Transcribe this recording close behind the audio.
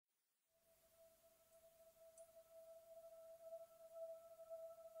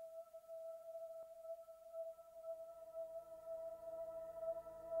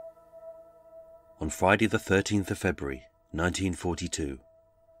On Friday the 13th of February, 1942,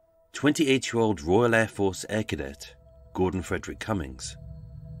 28-year-old Royal Air Force Air Cadet Gordon Frederick Cummins,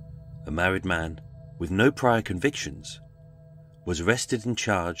 a married man with no prior convictions, was arrested and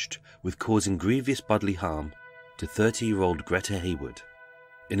charged with causing grievous bodily harm to 30-year-old Greta Hayward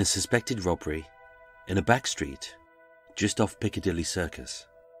in a suspected robbery in a back street just off Piccadilly Circus.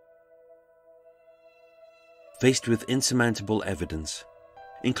 Faced with insurmountable evidence,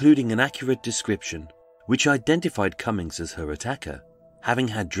 including an accurate description which identified Cummins as her attacker, having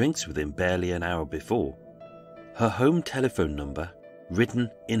had drinks with him barely an hour before, her home telephone number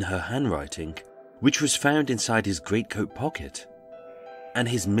written in her handwriting, which was found inside his greatcoat pocket, and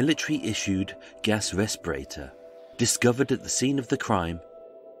his military-issued gas respirator discovered at the scene of the crime,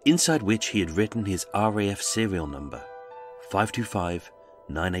 inside which he had written his RAF serial number,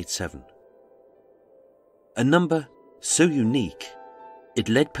 525987. A number so unique it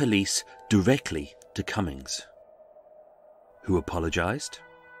led police directly to Cummins, who apologised,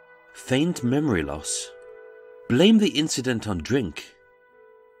 feigned memory loss, blamed the incident on drink,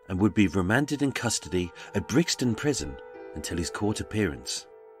 and would be remanded in custody at Brixton Prison until his court appearance.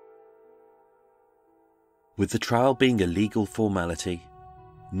 With the trial being a legal formality,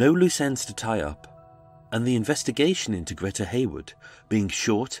 no loose ends to tie up, and the investigation into Greta Hayward being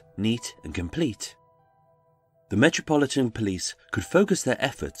short, neat and complete, the Metropolitan Police could focus their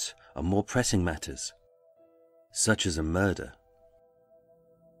efforts on more pressing matters, such as a murder.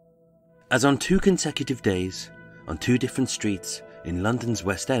 As on 2 consecutive days, on 2 different streets in London's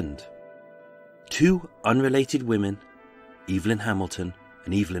West End, 2 unrelated women, Evelyn Hamilton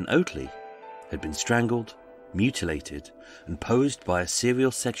and Evelyn Oatley, had been strangled, mutilated and posed by a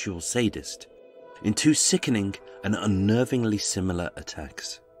serial sexual sadist in 2 sickening and unnervingly similar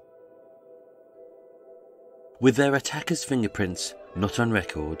attacks. With their attackers' fingerprints not on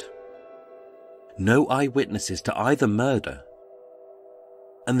record, no eyewitnesses to either murder,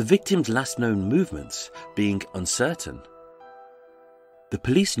 and the victim's last known movements being uncertain, the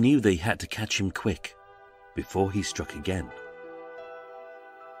police knew they had to catch him quick before he struck again.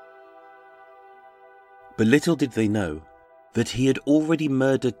 But little did they know that he had already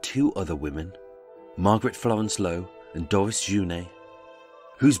murdered 2 other women, Margaret Florence Lowe and Doris Junet,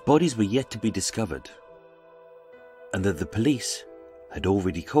 whose bodies were yet to be discovered, and that the police had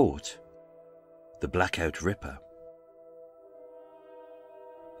already caught the Blackout Ripper.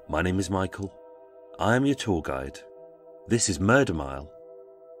 My name is Michael, I am your tour guide, this is Murder Mile,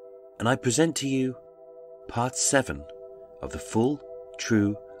 and I present to you part 7 of the full,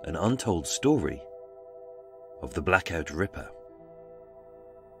 true and untold story of the Blackout Ripper.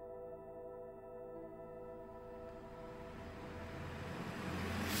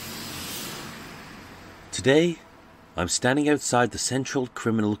 Today, I'm standing outside the Central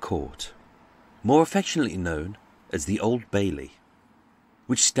Criminal Court, more affectionately known as the Old Bailey,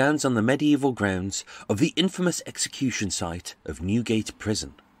 which stands on the medieval grounds of the infamous execution site of Newgate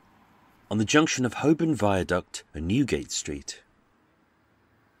Prison, on the junction of Holborn Viaduct and Newgate Street.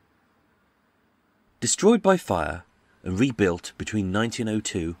 Destroyed by fire and rebuilt between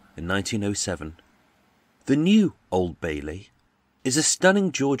 1902 and 1907, the new Old Bailey is a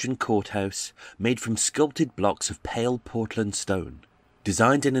stunning Georgian courthouse made from sculpted blocks of pale Portland stone,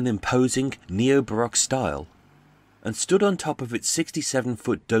 designed in an imposing neo-Baroque style, and stood on top of its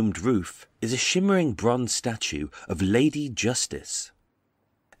 67-foot domed roof is a shimmering bronze statue of Lady Justice,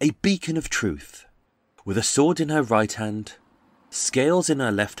 a beacon of truth, with a sword in her right hand, scales in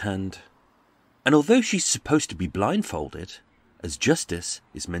her left hand, and although she's supposed to be blindfolded, as Justice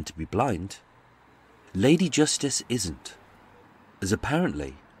is meant to be blind, Lady Justice isn't, as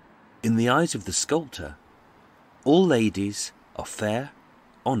apparently, in the eyes of the sculptor, all ladies are fair,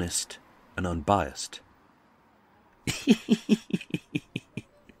 honest, and unbiased.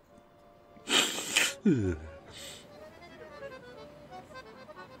 And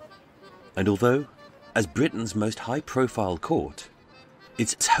although, as Britain's most high-profile court,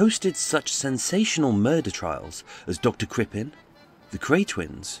 it's hosted such sensational murder trials as Dr. Crippen, the Cray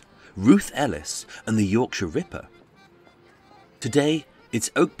Twins, Ruth Ellis, and the Yorkshire Ripper, today, its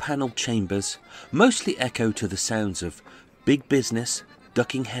oak-panelled chambers mostly echo to the sounds of big business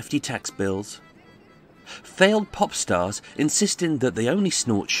ducking hefty tax bills, failed pop stars insisting that they only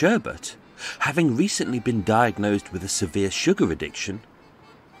snort sherbet, having recently been diagnosed with a severe sugar addiction,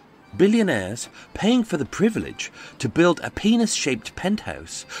 billionaires paying for the privilege to build a penis-shaped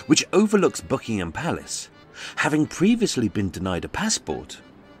penthouse which overlooks Buckingham Palace, having previously been denied a passport,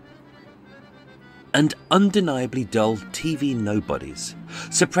 and undeniably dull TV nobodies,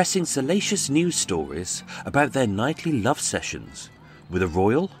 suppressing salacious news stories about their nightly love sessions with a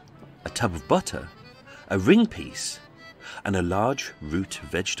royal a tub of butter, a ring piece, and a large root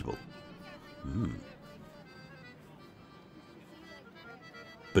vegetable.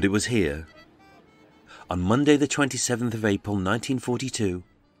 But it was here, on Monday the 27th of April 1942,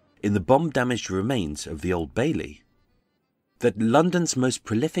 in the bomb-damaged remains of the Old Bailey, that London's most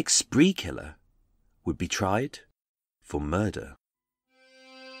prolific spree killer would be tried for murder.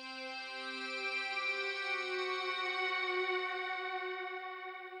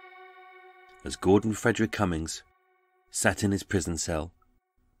 As Gordon Frederick Cummins sat in his prison cell,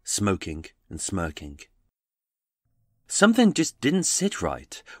 smoking and smirking, something just didn't sit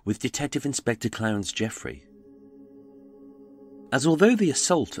right with Detective Inspector Clarence Jeffrey. As although the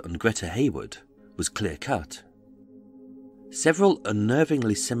assault on Greta Haywood was clear-cut, several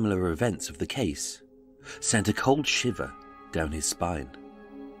unnervingly similar events of the case sent a cold shiver down his spine.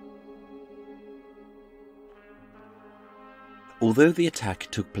 Although the attack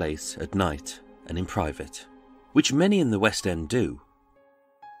took place at night and in private, which many in the West End do,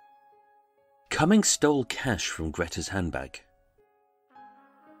 Cummings stole cash from Greta's handbag.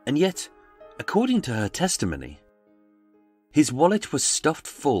 And yet, according to her testimony, his wallet was stuffed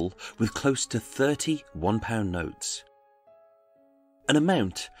full with close to 30 £1 notes, an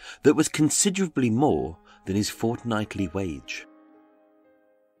amount that was considerably more than his fortnightly wage.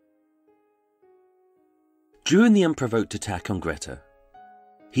 During the unprovoked attack on Greta,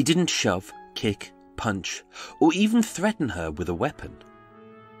 he didn't shove, kick, punch, or even threaten her with a weapon.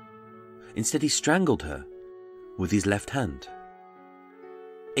 Instead, he strangled her with his left hand.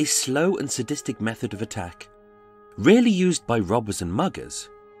 A slow and sadistic method of attack, rarely used by robbers and muggers,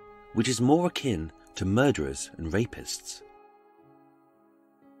 which is more akin to murderers and rapists.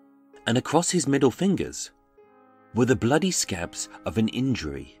 And across his middle fingers were the bloody scabs of an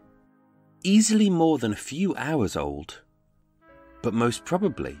injury, easily more than a few hours old, but most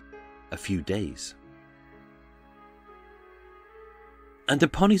probably a few days. And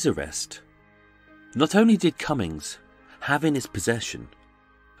upon his arrest, not only did Cummings have in his possession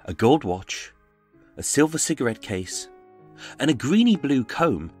a gold watch, a silver cigarette case, and a greeny blue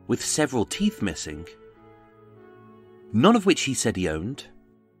comb with several teeth missing, none of which he said he owned,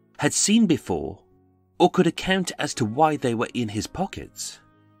 had seen before, or could account as to why they were in his pockets.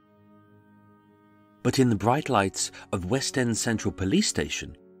 But in the bright lights of West End Central Police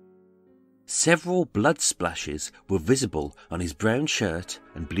Station, several blood splashes were visible on his brown shirt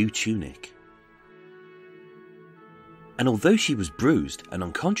and blue tunic. And although she was bruised and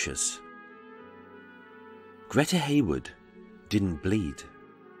unconscious, Greta Haywood didn't bleed.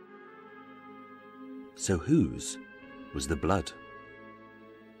 So whose was the blood?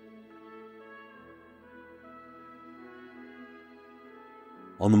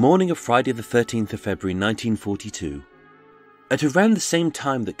 On the morning of Friday the 13th of February 1942, at around the same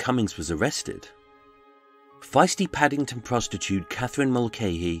time that Cummings was arrested, feisty Paddington prostitute Catherine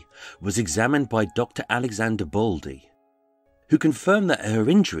Mulcahy was examined by Dr. Alexander Baldy, who confirmed that her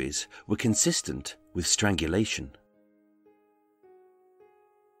injuries were consistent with strangulation.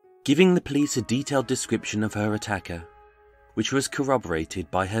 Giving the police a detailed description of her attacker, which was corroborated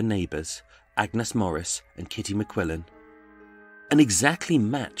by her neighbours Agnes Morris and Kitty McQuillan, and exactly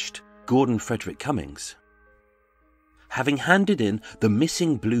matched Gordon Frederick Cummings, having handed in the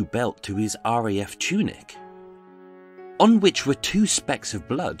missing blue belt to his RAF tunic, on which were 2 specks of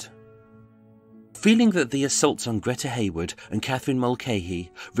blood. Feeling that the assaults on Greta Haywood and Catherine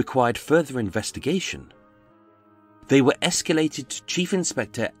Mulcahy required further investigation, they were escalated to Chief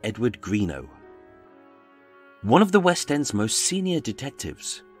Inspector Edward Greenough, one of the West End's most senior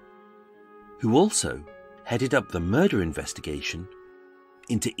detectives, who also headed up the murder investigation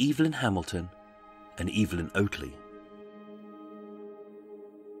into Evelyn Hamilton and Evelyn Oatley.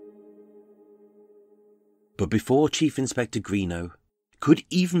 But before Chief Inspector Greenough could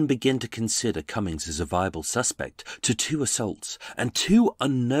even begin to consider Cummings as a viable suspect to 2 assaults and 2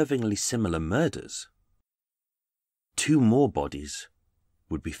 unnervingly similar murders, 2 more bodies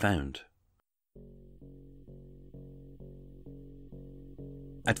would be found.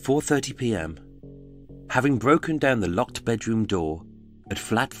 At 4:30 p.m, having broken down the locked bedroom door at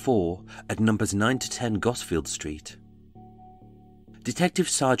flat 4 at numbers 9 to 10 Gosfield Street, Detective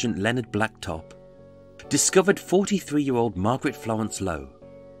Sergeant Leonard Blacktop discovered 43-year-old Margaret Florence Lowe.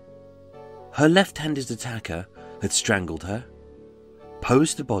 Her left-handed attacker had strangled her,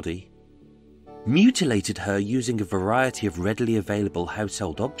 posed the body, mutilated her using a variety of readily available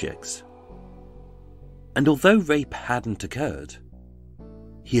household objects, and although rape hadn't occurred,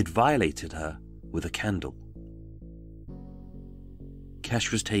 he had violated her with a candle.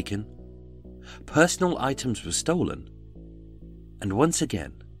 Cash was taken, personal items were stolen, and once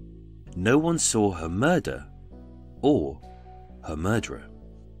again, no one saw her murder or her murderer.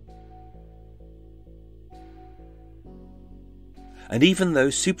 And even though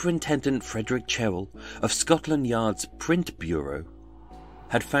Superintendent Frederick Cummins of Scotland Yard's Print Bureau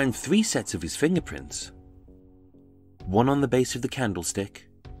had found 3 sets of his fingerprints, one on the base of the candlestick,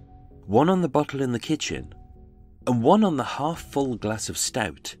 one on the bottle in the kitchen, and one on the half-full glass of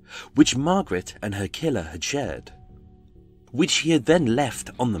stout which Margaret and her killer had shared, which he had then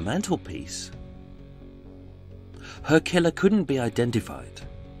left on the mantelpiece, her killer couldn't be identified.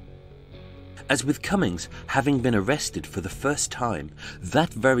 As with Cummins having been arrested for the first time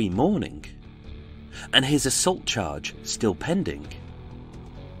that very morning, and his assault charge still pending,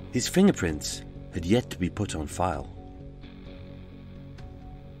 his fingerprints had yet to be put on file.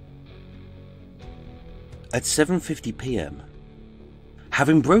 At 7:50 p.m,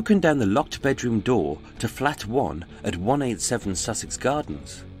 having broken down the locked bedroom door to flat 1 at 187 Sussex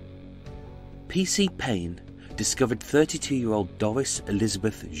Gardens, PC Payne discovered 32-year-old Doris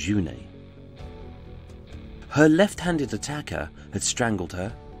Elizabeth Junet. Her left-handed attacker had strangled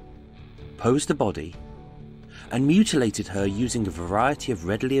her, posed the body, and mutilated her using a variety of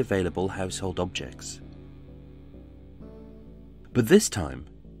readily available household objects. But this time,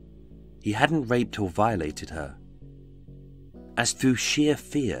 he hadn't raped or violated her, as through sheer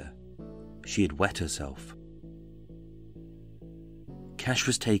fear, she had wet herself. Cash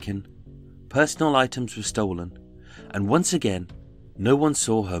was taken, personal items were stolen, and once again, no one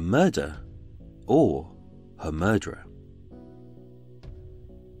saw her murder or her murderer.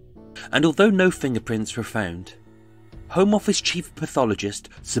 And although no fingerprints were found, Home Office Chief Pathologist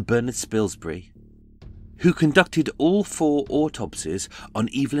Sir Bernard Spilsbury, who conducted all 4 autopsies on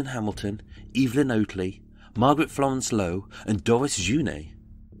Evelyn Hamilton, Evelyn Oatley, Margaret Florence Lowe and Doris Junet,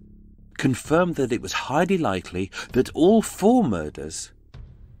 confirmed that it was highly likely that all 4 murders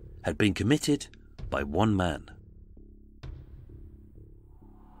had been committed by one man.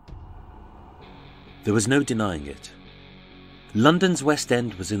 There was no denying it. London's West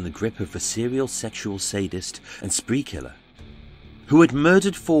End was in the grip of a serial sexual sadist and spree killer who had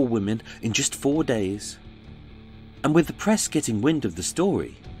murdered 4 women in just 4 days. And with the press getting wind of the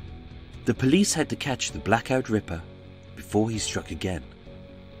story, the police had to catch the Blackout Ripper before he struck again.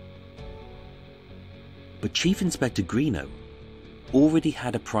 But Chief Inspector Greenough already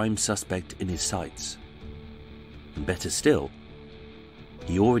had a prime suspect in his sights. And better still,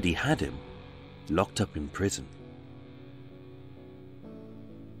 he already had him locked up in prison.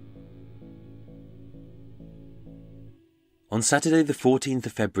 On Saturday the 14th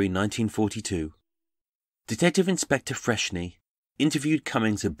of February 1942, Detective Inspector Freshney interviewed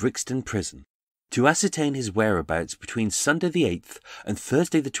Cummins at Brixton Prison to ascertain his whereabouts between Sunday the 8th and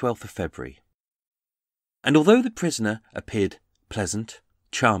Thursday the 12th of February. And although the prisoner appeared pleasant,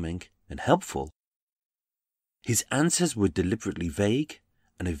 charming and helpful, his answers were deliberately vague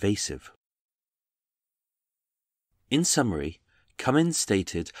and evasive. In summary, Cummins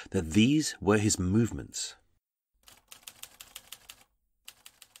stated that these were his movements.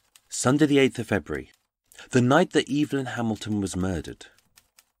 Sunday the 8th of February, the night that Evelyn Hamilton was murdered.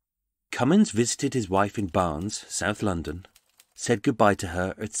 Cummins visited his wife in Barnes, South London, said goodbye to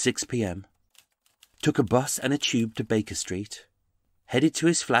her at 6 p.m, took a bus and a tube to Baker Street, headed to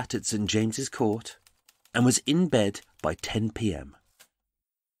his flat at St James's Court, and was in bed by 10 p.m.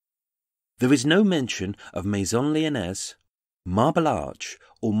 There is no mention of Maison Lyonnaise, Marble Arch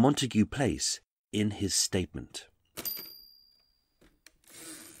or Montague Place in his statement.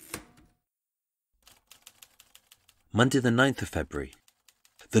 Monday the 9th of February,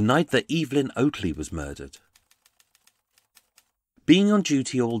 the night that Evelyn Oatley was murdered. Being on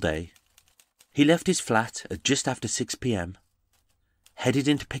duty all day, he left his flat at just after 6 p.m, headed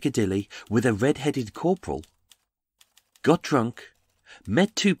into Piccadilly with a red-headed corporal, got drunk,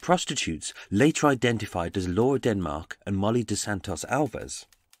 met 2 prostitutes later identified as Laura Denmark and Molly de Santos Alves,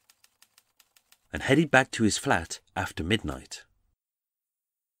 and headed back to his flat after midnight.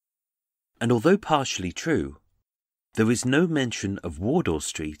 And although partially true, there is no mention of Wardour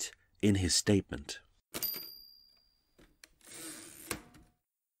Street in his statement.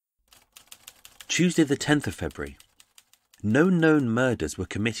 Tuesday the 10th of February. No known murders were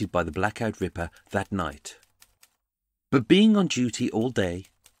committed by the Blackout Ripper that night. But being on duty all day,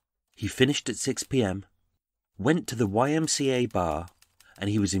 he finished at 6 p.m, went to the YMCA bar, and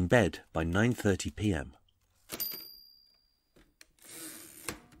he was in bed by 9:30 p.m.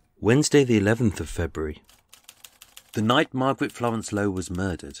 Wednesday the 11th of February. The night Margaret Florence Lowe was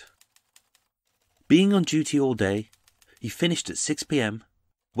murdered. Being on duty all day, he finished at 6 p.m,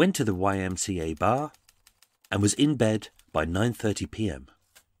 went to the YMCA bar, and was in bed by 9:30 p.m.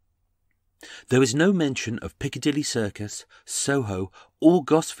 There is no mention of Piccadilly Circus, Soho or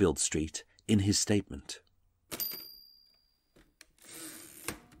Gosfield Street in his statement.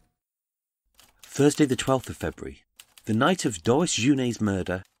 Thursday the 12th of February, the night of Doris Junet's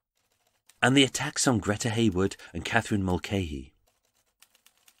murder and the attacks on Greta Haywood and Catherine Mulcahy.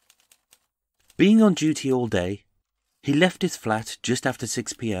 Being on duty all day, he left his flat just after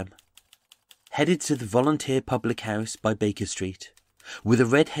 6 p.m, headed to the Volunteer Public House by Baker Street with a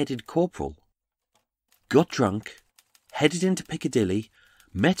red-headed corporal, got drunk, headed into Piccadilly,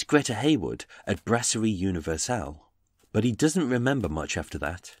 met Greta Haywood at Brasserie Universelle, but he doesn't remember much after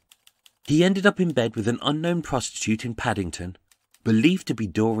that. He ended up in bed with an unknown prostitute in Paddington, believed to be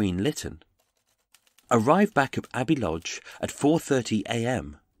Doreen Litton, arrived back at Abbey Lodge at 4:30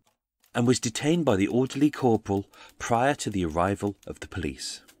 a.m, and was detained by the orderly corporal prior to the arrival of the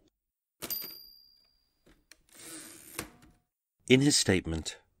police. In his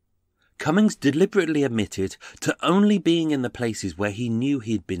statement, Cummins deliberately admitted to only being in the places where he knew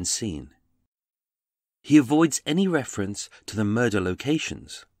he had been seen. He avoids any reference to the murder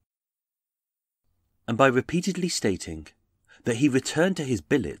locations, and by repeatedly stating that he returned to his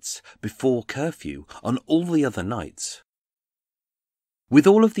billets before curfew on all the other nights. With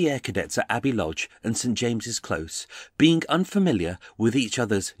all of the air cadets at Abbey Lodge and St James's Close being unfamiliar with each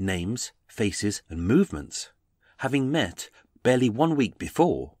other's names, faces and movements, having met barely 1 week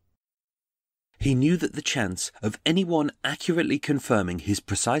before, he knew that the chance of anyone accurately confirming his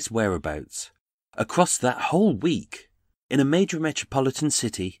precise whereabouts across that whole week in a major metropolitan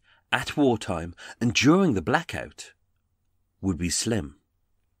city at wartime and during the blackout would be slim.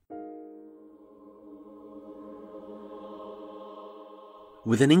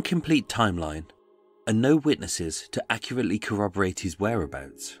 With an incomplete timeline and no witnesses to accurately corroborate his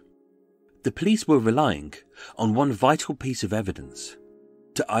whereabouts, the police were relying on one vital piece of evidence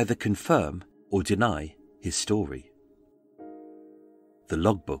to either confirm or deny his story: the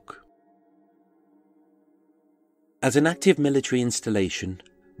logbook. As an active military installation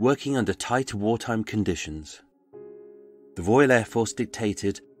working under tight wartime conditions, the Royal Air Force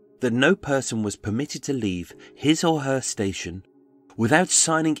dictated that no person was permitted to leave his or her station without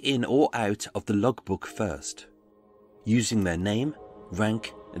signing in or out of the logbook first, using their name,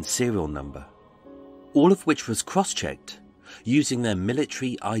 rank and serial number, all of which was cross-checked using their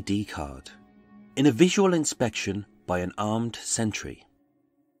military ID card in a visual inspection by an armed sentry.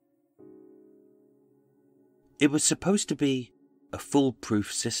 It was supposed to be a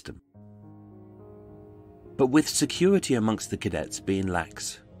foolproof system, but with security amongst the cadets being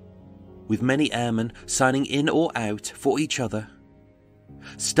lax, with many airmen signing in or out for each other,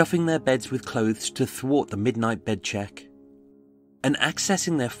 stuffing their beds with clothes to thwart the midnight bed check, and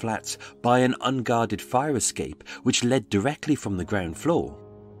accessing their flats by an unguarded fire escape which led directly from the ground floor,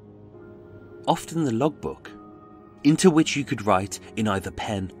 often the logbook, into which you could write in either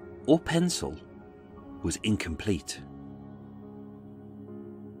pen or pencil, was incomplete.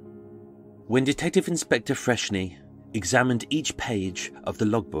 When Detective Inspector Freshney examined each page of the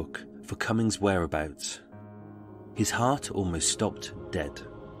logbook for Cummins' whereabouts, his heart almost stopped dead.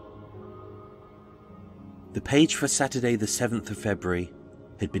 The page for Saturday the 7th of February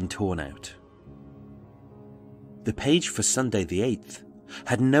had been torn out. The page for Sunday the 8th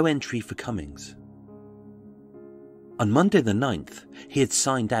had no entry for Cummins. On Monday the 9th, he had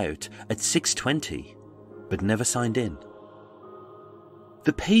signed out at 6:20, but never signed in.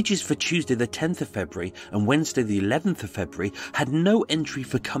 The pages for Tuesday the 10th of February and Wednesday the 11th of February had no entry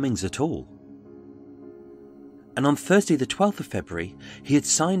for Cummins at all. And on Thursday the 12th of February, he had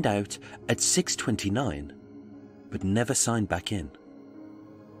signed out at 6:29, but never signed back in.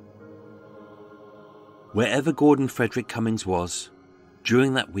 Wherever Gordon Frederick Cummins was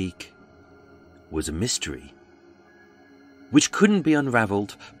during that week was a mystery, which couldn't be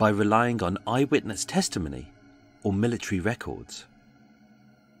unravelled by relying on eyewitness testimony or military records.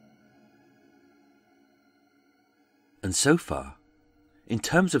 And so far, in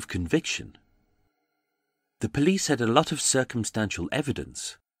terms of conviction, the police had a lot of circumstantial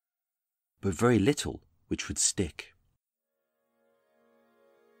evidence, but very little which would stick.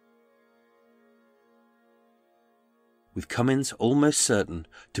 With Cummins almost certain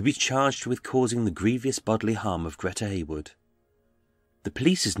to be charged with causing the grievous bodily harm of Greta Haywood, the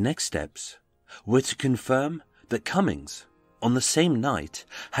police's next steps were to confirm that Cummins, on the same night,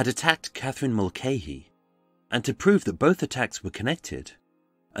 had attacked Catherine Mulcahy, and to prove that both attacks were connected,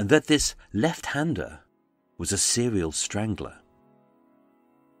 and that this left-hander was a serial strangler.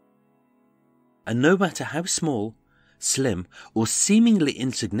 And no matter how small, slim, or seemingly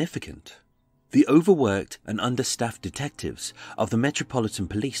insignificant, the overworked and understaffed detectives of the Metropolitan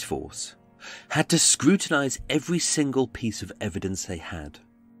Police Force had to scrutinise every single piece of evidence they had,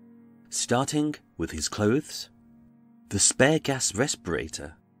 starting with his clothes, the spare gas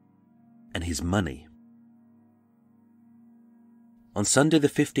respirator, and his money. On Sunday the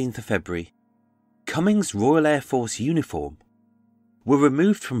 15th of February, Cummins' Royal Air Force uniform were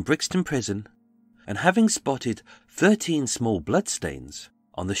removed from Brixton Prison, and having spotted 13 small bloodstains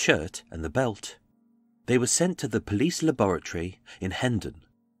on the shirt and the belt, they were sent to the police laboratory in Hendon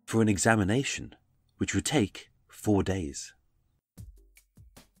for an examination, which would take 4 days.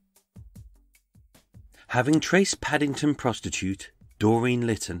 Having traced Paddington prostitute Doreen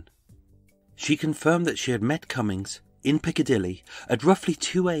Litton, she confirmed that she had met Cummins in Piccadilly at roughly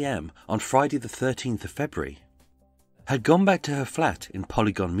 2 a.m. on Friday the 13th of February, had gone back to her flat in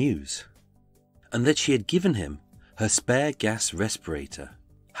Polygon Mews, and that she had given him her spare gas respirator,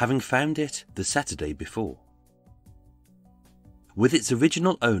 having found it the Saturday before. With its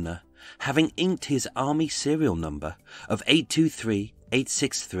original owner having inked his army serial number of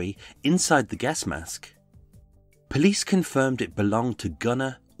 823863 inside the gas mask, police confirmed it belonged to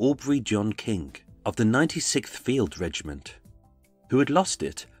Gunner Aubrey John King of the 96th Field Regiment, who had lost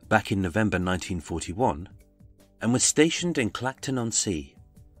it back in November 1941 and was stationed in Clacton-on-Sea,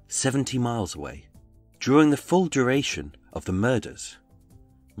 70 miles away, during the full duration of the murders,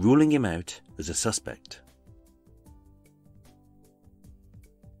 ruling him out as a suspect.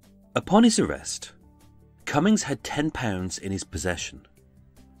 Upon his arrest, Cummins had £10 in his possession,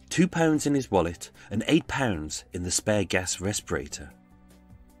 £2 in his wallet and £8 in the spare gas respirator.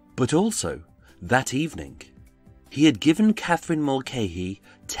 But also, that evening, he had given Catherine Mulcahy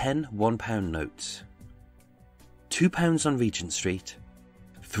 10 £1 notes, £2 on Regent Street,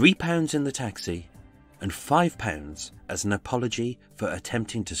 £3 in the taxi, and £5 as an apology for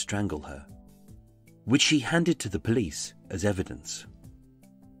attempting to strangle her, which she handed to the police as evidence.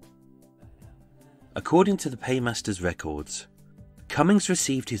 According to the paymaster's records, Cummins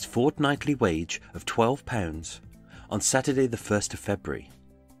received his fortnightly wage of £12 on Saturday the 1st of February,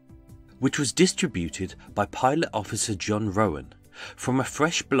 which was distributed by Pilot Officer John Rowan from a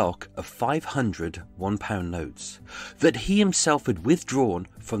fresh block of 500 £1 notes that he himself had withdrawn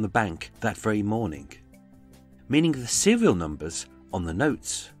from the bank that very morning, meaning the serial numbers on the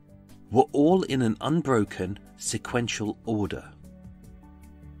notes were all in an unbroken sequential order.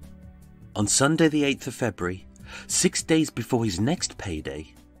 On Sunday the 8th of February, 6 days before his next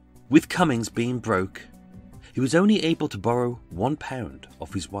payday, with Cummins being broke, he was only able to borrow £1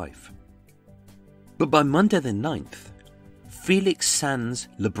 off his wife. But by Monday the 9th, Felix Sands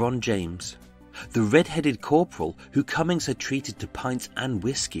LeBron James, the red-headed corporal who Cummins had treated to pints and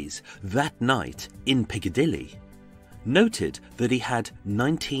whiskies that night in Piccadilly, noted that he had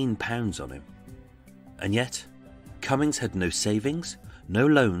 £19 on him. And yet, Cummins had no savings, no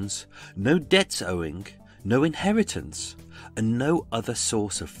loans, no debts owing, no inheritance, and no other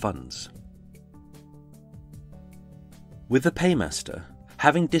source of funds. With the paymaster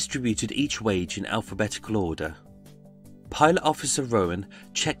having distributed each wage in alphabetical order, Pilot Officer Rowan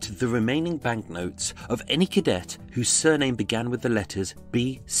checked the remaining banknotes of any cadet whose surname began with the letters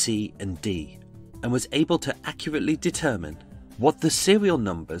B, C, and D, and was able to accurately determine what the serial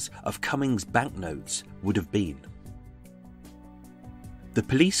numbers of Cummins' banknotes would have been. The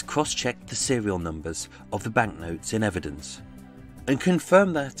police cross-checked the serial numbers of the banknotes in evidence and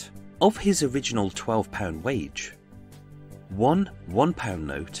confirmed that, of his original £12 wage, one £1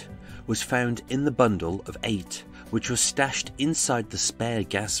 note was found in the bundle of 8 which was stashed inside the spare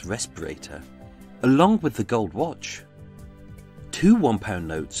gas respirator, along with the gold watch. 2 £1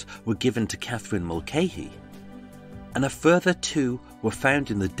 notes were given to Catherine Mulcahy, and a further 2 were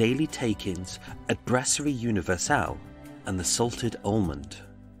found in the daily take-ins at Brasserie Universelle and the Salted Almond.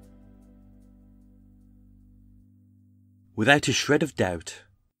 Without a shred of doubt,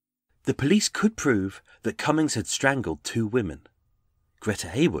 the police could prove that Cummins had strangled 2 women, Greta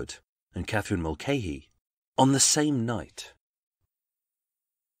Hayward and Catherine Mulcahy, on the same night.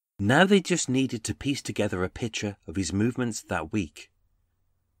 Now they just needed to piece together a picture of his movements that week,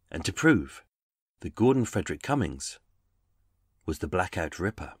 and to prove that Gordon Frederick Cummins was the Blackout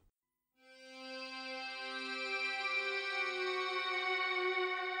Ripper.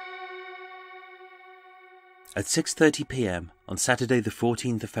 At 6:30 p.m. on Saturday the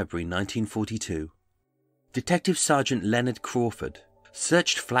 14th of February 1942, Detective Sergeant Leonard Crawford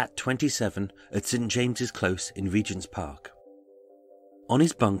searched flat 27 at St James's Close in Regent's Park. On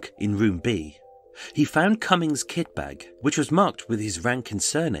his bunk in room B, he found Cummins' kit bag, which was marked with his rank and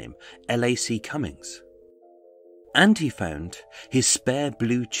surname, LAC Cummins. And he found his spare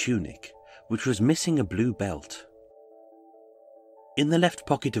blue tunic, which was missing a blue belt, in the left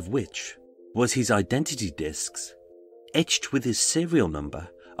pocket of which was his identity discs, etched with his serial number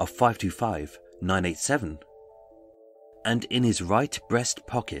of 525987. And in his right breast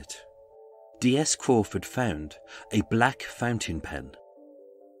pocket, D.S. Crawford found a black fountain pen,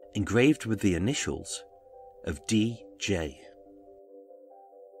 engraved with the initials of D.J.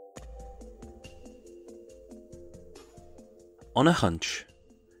 On a hunch,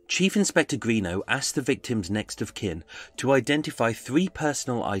 Chief Inspector Greeno asked the victim's next of kin to identify 3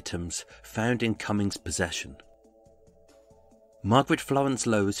 personal items found in Cummings' possession. Margaret Florence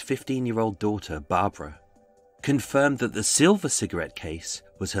Lowe's 15-year-old daughter, Barbara, confirmed that the silver cigarette case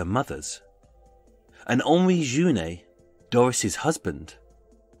was her mother's, and Henri Junet, Doris's husband,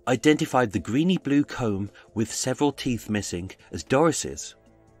 identified the greeny-blue comb with several teeth missing as Doris's,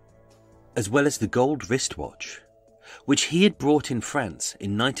 as well as the gold wristwatch, which he had brought in France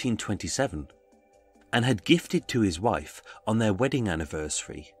in 1927 and had gifted to his wife on their wedding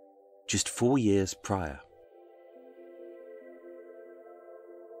anniversary just 4 years prior.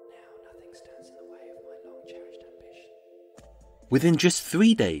 Now nothing stands in the way of my long-cherished ambition. Within just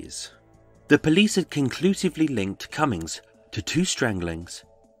 3 days, the police had conclusively linked Cummings to 2 stranglings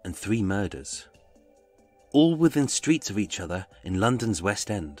and 3 murders, all within streets of each other in London's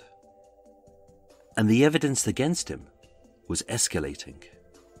West End. And the evidence against him was escalating.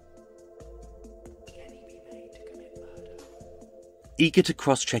 Can he be made to commit murder? Eager to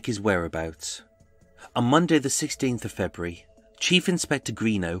cross-check his whereabouts, on Monday the 16th of February, Chief Inspector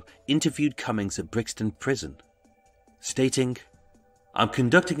Greeno interviewed Cummings at Brixton Prison, stating, "I'm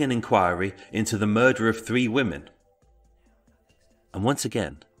conducting an inquiry into the murder of 3 women." And once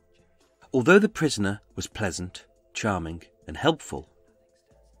again, although the prisoner was pleasant, charming, and helpful,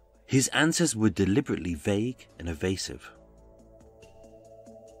 his answers were deliberately vague and evasive. Can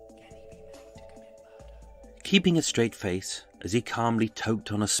he be made to commit murder? Keeping a straight face as he calmly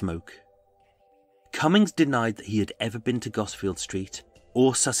toked on a smoke, Cummings denied that he had ever been to Gosfield Street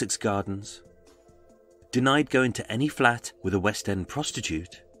or Sussex Gardens, denied going to any flat with a West End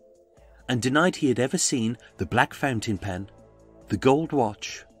prostitute, and denied he had ever seen the black fountain pen, the gold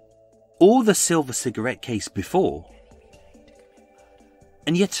watch, or the silver cigarette case before.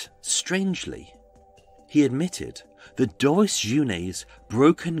 And yet, strangely, he admitted that Doris Junet's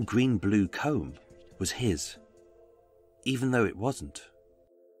broken green-blue comb was his, even though it wasn't.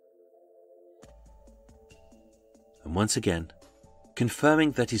 And once again,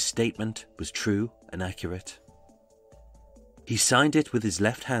 confirming that his statement was true and accurate, he signed it with his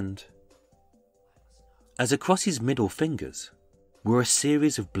left hand, as across his middle fingers were a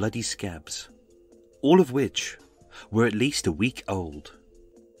series of bloody scabs, all of which were at least a week old.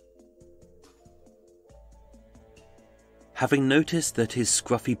 Having noticed that his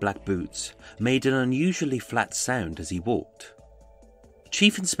scruffy black boots made an unusually flat sound as he walked,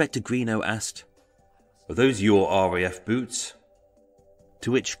 Chief Inspector Greeno asked, "Are those your RAF boots?"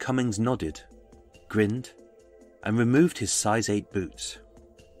 To which Cummings nodded, grinned, and removed his size 8 boots.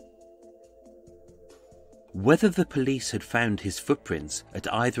 Whether the police had found his footprints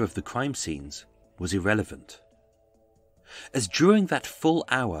at either of the crime scenes was irrelevant, as during that full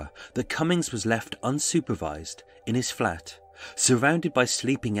hour that Cummings was left unsupervised in his flat, surrounded by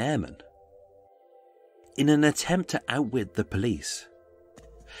sleeping airmen, in an attempt to outwit the police,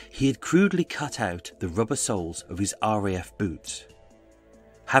 he had crudely cut out the rubber soles of his RAF boots,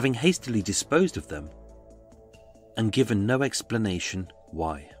 having hastily disposed of them and given no explanation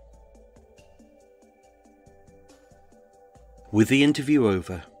why. With the interview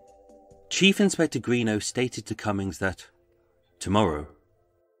over, Chief Inspector Greeno stated to Cummings that, "Tomorrow,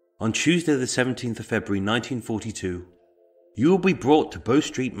 on Tuesday the 17th of February 1942, you will be brought to Bow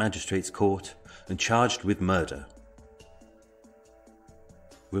Street Magistrates Court and charged with murder."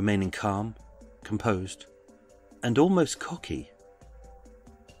 Remaining calm, composed, and almost cocky,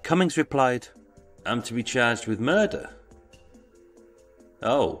 Cummings replied, "I'm to be charged with murder?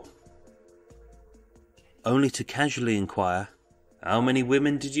 Oh." Only to casually inquire, "How many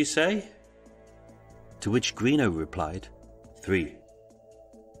women did you say?" To which Greeno replied, 3.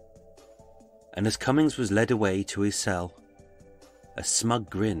 And as Cummings was led away to his cell, a smug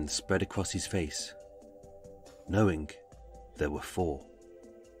grin spread across his face, knowing there were 4.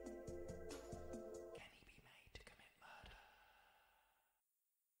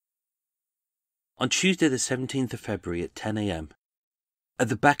 On Tuesday the 17th of February at 10 a.m, at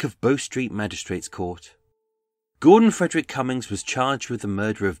the back of Bow Street Magistrates Court, Gordon Frederick Cummings was charged with the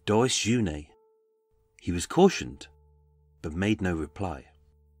murder of Doris Junet. He was cautioned, but made no reply.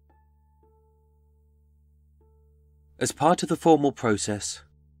 As part of the formal process,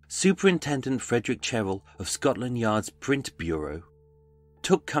 Superintendent Frederick Cherrell of Scotland Yard's Print Bureau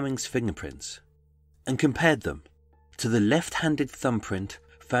took Cummins' fingerprints and compared them to the left-handed thumbprint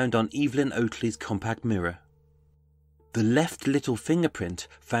found on Evelyn Oatley's compact mirror, the left little fingerprint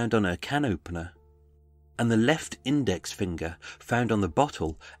found on her can opener, and the left index finger found on the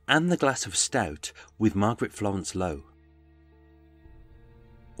bottle and the glass of stout with Margaret Florence Lowe.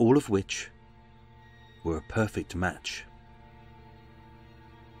 All of which were a perfect match.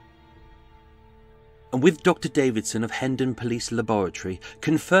 And with Dr. Davidson of Hendon Police Laboratory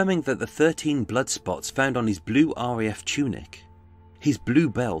confirming that the 13 blood spots found on his blue RAF tunic, his blue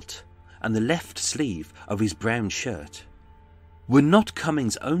belt, and the left sleeve of his brown shirt were not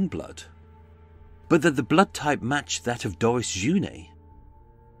Cummins' own blood, but that the blood type matched that of Doris Junet,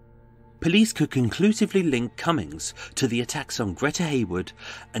 police could conclusively link Cummins to the attacks on Greta Haywood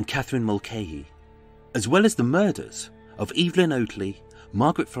and Catherine Mulcahy, as well as the murders of Evelyn Oatley,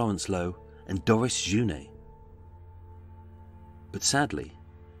 Margaret Florence Lowe, and Doris Junet. But sadly,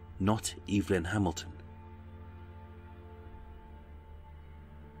 not Evelyn Hamilton.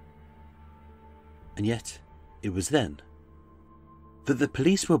 And yet, it was then that the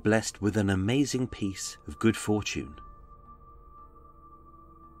police were blessed with an amazing piece of good fortune.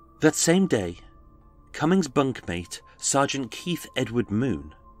 That same day, Cummins' bunkmate, Sergeant Keith Edward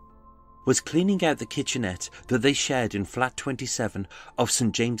Moon, was cleaning out the kitchenette that they shared in flat 27 of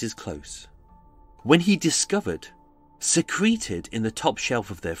St. James's Close, when he discovered, secreted in the top shelf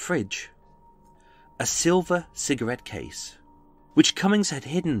of their fridge, a silver cigarette case, which Cummins had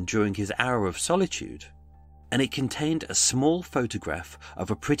hidden during his hour of solitude, and it contained a small photograph of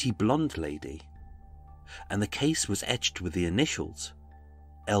a pretty blonde lady, and the case was etched with the initials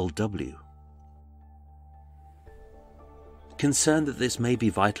LW. Concerned that this may be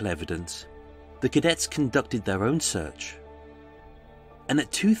vital evidence, the cadets conducted their own search, and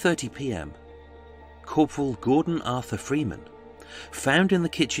at 2:30 p.m, Corporal Gordon Arthur Freeman found in the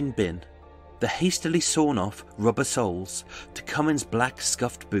kitchen bin the hastily sawn off rubber soles to Cummins' black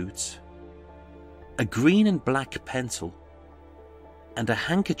scuffed boots, a green and black pencil, and a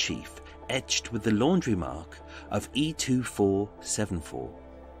handkerchief etched with the laundry mark of E2474.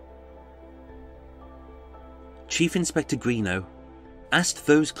 Chief Inspector Greenough asked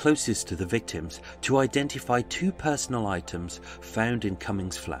those closest to the victims to identify 2 personal items found in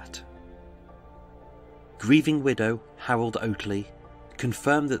Cummins' flat. Grieving widow Harold Oatley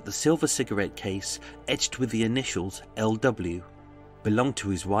confirmed that the silver cigarette case etched with the initials LW belonged to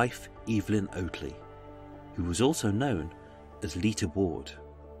his wife Evelyn Oatley, who was also known as Lita Ward,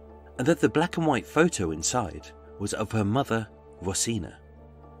 and that the black and white photo inside was of her mother Rosina.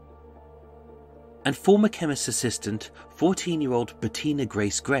 And former chemist assistant 14-year-old Bettina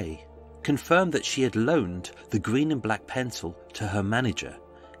Grace Gray confirmed that she had loaned the green and black pencil to her manager,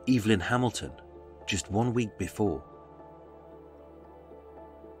 Evelyn Hamilton, just 1 week before.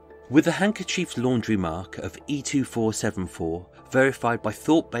 With the handkerchief's laundry mark of E2474 verified by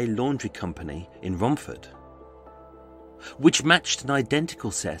Thorpe Bay Laundry Company in Romford, which matched an identical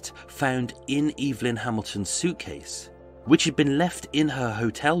set found in Evelyn Hamilton's suitcase, which had been left in her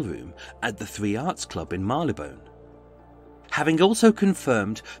hotel room at the Three Arts Club in Marylebone, having also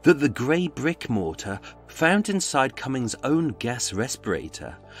confirmed that the grey brick mortar found inside Cummins' own gas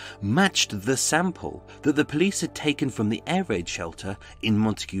respirator matched the sample that the police had taken from the air raid shelter in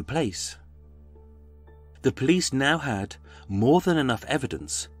Montague Place. The police now had more than enough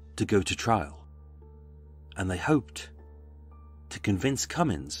evidence to go to trial, and they hoped to convince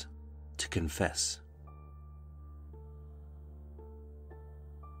Cummins to confess.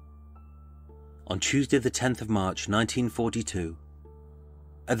 On Tuesday the 10th of March 1942,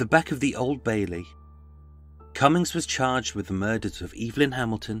 at the back of the Old Bailey, Cummins was charged with the murders of Evelyn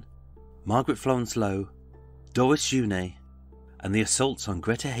Hamilton, Margaret Florence Lowe, Doris Junet, and the assaults on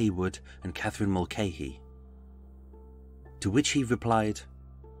Greta Haywood and Catherine Mulcahy. To which he replied,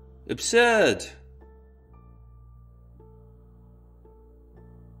 "Absurd!"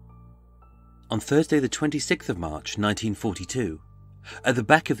 On Thursday the 26th of March 1942, at the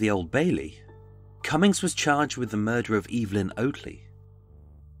back of the Old Bailey, Cummins was charged with the murder of Evelyn Oatley.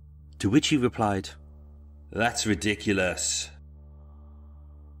 To which he replied, "That's ridiculous."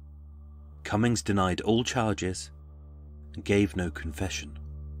 Cummins denied all charges and gave no confession.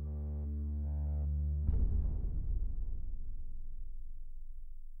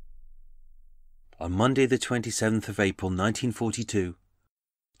 On Monday the 27th of April 1942,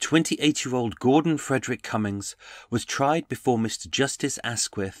 28-year-old Gordon Frederick Cummins was tried before Mr. Justice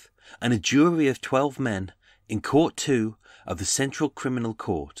Asquith and a jury of 12 men in Court 2 of the Central Criminal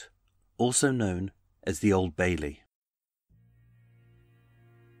Court, also known as the Old Bailey.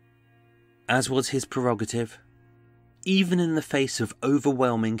 As was his prerogative, even in the face of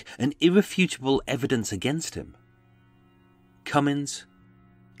overwhelming and irrefutable evidence against him. Cummins,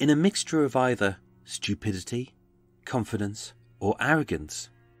 in a mixture of either stupidity, confidence, or arrogance,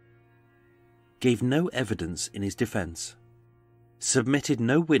 gave no evidence in his defence, submitted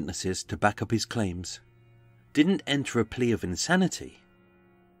no witnesses to back up his claims, didn't enter a plea of insanity,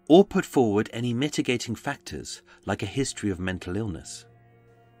 or put forward any mitigating factors like a history of mental illness.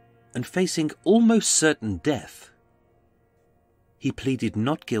 And facing almost certain death, he pleaded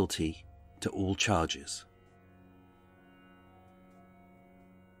not guilty to all charges.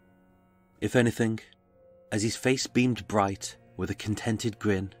 If anything, as his face beamed bright with a contented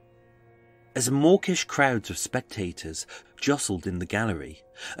grin, as mawkish crowds of spectators jostled in the gallery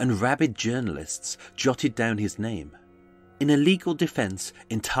and rabid journalists jotted down his name, in a legal defence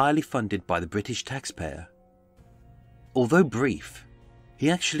entirely funded by the British taxpayer, although brief, he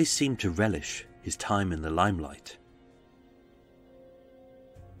actually seemed to relish his time in the limelight.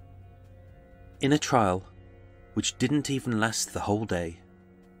 In a trial which didn't even last the whole day,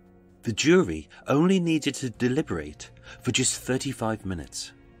 the jury only needed to deliberate for just 35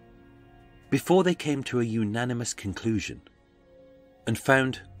 minutes before they came to a unanimous conclusion and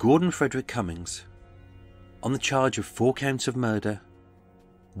found Gordon Frederick Cummins on the charge of 4 counts of murder,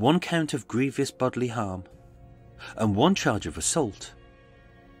 1 count of grievous bodily harm, and 1 charge of assault,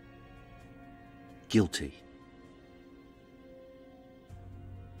 guilty.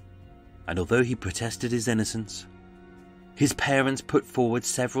 And although he protested his innocence, his parents put forward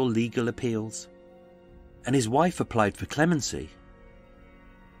several legal appeals, and his wife applied for clemency,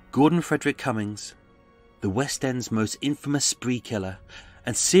 Gordon Frederick Cummins, the West End's most infamous spree killer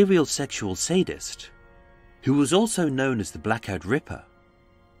and serial sexual sadist, who was also known as the Blackout Ripper,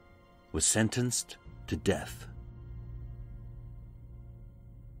 was sentenced to death.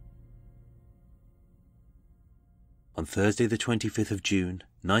 On Thursday the 25th of June,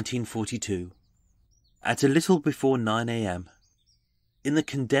 1942, at a little before 9 a.m, in the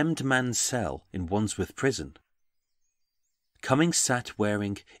condemned man's cell in Wandsworth Prison, Cummins sat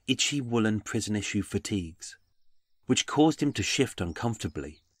wearing itchy woolen prison-issue fatigues, which caused him to shift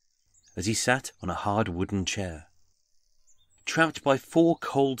uncomfortably as he sat on a hard wooden chair, trapped by 4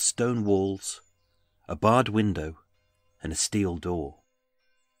 cold stone walls, a barred window, and a steel door.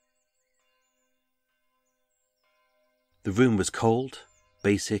 The room was cold,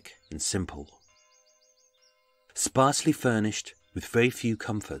 basic, and simple, sparsely furnished with very few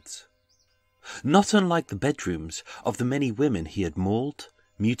comforts, not unlike the bedrooms of the many women he had mauled,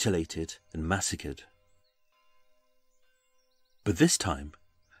 mutilated, and massacred. But this time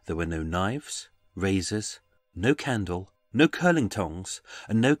there were no knives, razors, no candle, no curling tongs,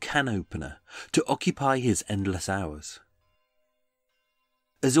 and no can opener to occupy his endless hours,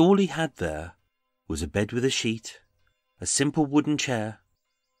 as all he had there was a bed with a sheet, a simple wooden chair,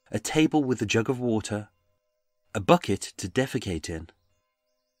 a table with a jug of water, a bucket to defecate in,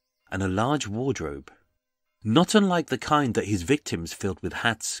 and a large wardrobe, not unlike the kind that his victims filled with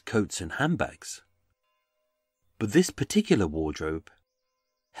hats, coats, and handbags. But this particular wardrobe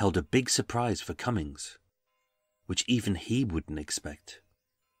held a big surprise for Cummins, which even he wouldn't expect.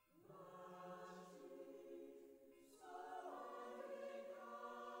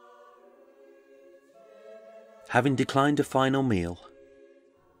 Having declined a final meal,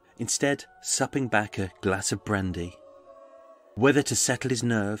 instead supping back a glass of brandy, whether to settle his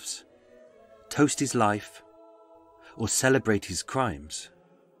nerves, toast his life, or celebrate his crimes,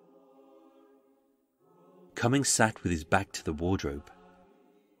 Cummins sat with his back to the wardrobe,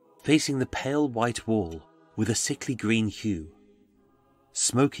 facing the pale white wall with a sickly green hue,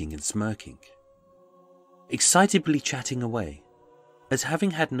 smoking and smirking, excitably chatting away, as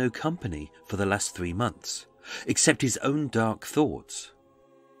having had no company for the last 3 months, except his own dark thoughts.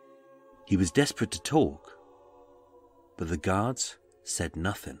 He was desperate to talk, but the guards said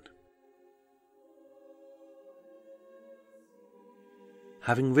nothing.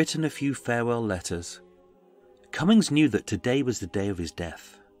 Having written a few farewell letters, Cummins knew that today was the day of his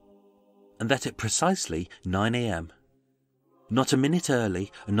death, and that at precisely 9 a.m, not a minute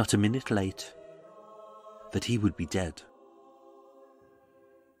early and not a minute late, that he would be dead.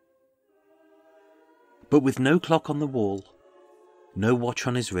 But with no clock on the wall, no watch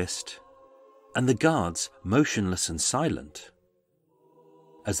on his wrist, and the guards motionless and silent,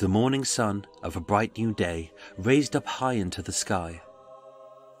 as the morning sun of a bright new day raised up high into the sky,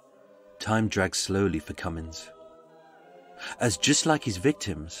 time dragged slowly for Cummins, as just like his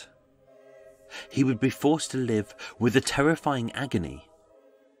victims, he would be forced to live with the terrifying agony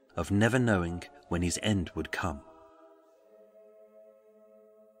of never knowing when his end would come.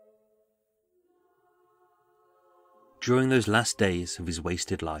 During those last days of his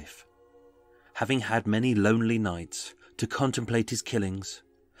wasted life, having had many lonely nights to contemplate his killings,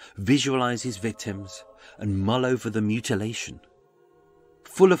 visualize his victims, and mull over the mutilation,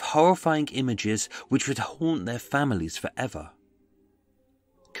 full of horrifying images which would haunt their families forever,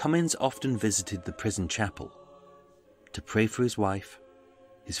 Cummins often visited the prison chapel to pray for his wife,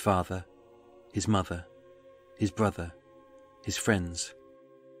 his father, his mother, his brother, his friends,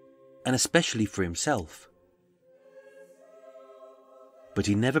 and especially for himself. But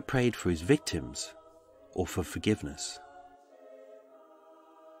he never prayed for his victims or for forgiveness.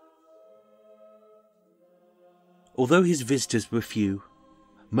 Although his visitors were few,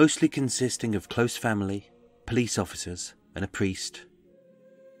 mostly consisting of close family, police officers, and a priest,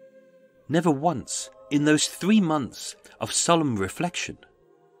 never once in those 3 months of solemn reflection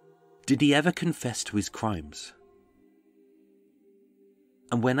did he ever confess to his crimes.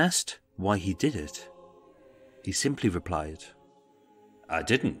 And when asked why he did it, he simply replied, "I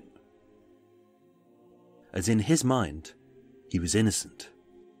didn't." As in his mind, he was innocent.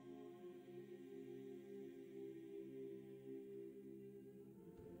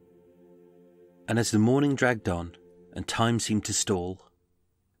 And as the morning dragged on and time seemed to stall,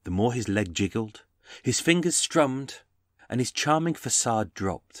 the more his leg jiggled, his fingers strummed, and his charming facade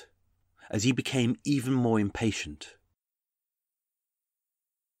dropped, as he became even more impatient.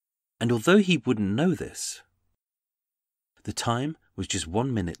 And although he wouldn't know this, the time was just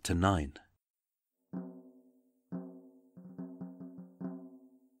 1 minute to 9.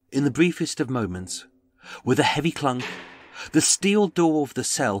 In the briefest of moments, with a heavy clunk, the steel door of the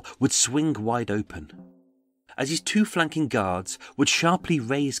cell would swing wide open, as his 2 flanking guards would sharply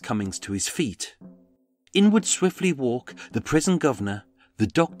raise Cummins to his feet. In would swiftly walk the prison governor, the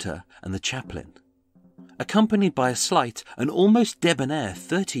doctor, and the chaplain, accompanied by a slight and almost debonair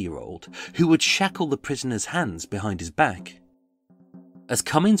 30-year-old who would shackle the prisoner's hands behind his back. As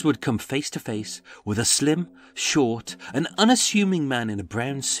Cummins would come face to face with a slim, short, and unassuming man in a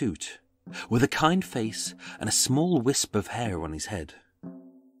brown suit, with a kind face and a small wisp of hair on his head.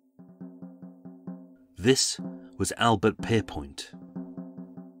 This was Albert Pierpoint,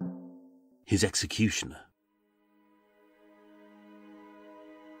 his executioner.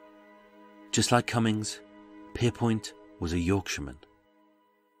 Just like Cummins, Pierpoint was a Yorkshireman.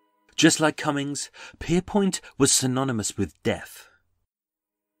 Just like Cummins, Pierpoint was synonymous with death.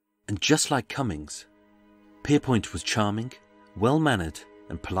 And just like Cummins, Pierpoint was charming, well-mannered,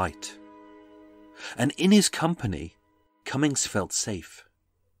 and polite. And in his company, Cummins felt safe.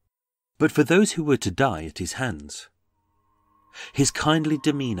 But for those who were to die at his hands, his kindly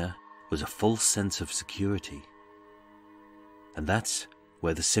demeanour was a false sense of security. And that's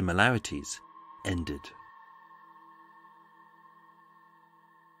where the similarities ended.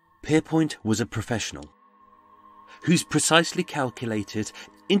 Pierpoint was a professional, whose precisely calculated,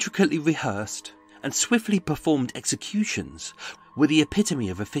 intricately rehearsed, and swiftly performed executions were the epitome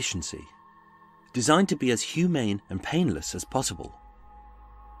of efficiency, designed to be as humane and painless as possible.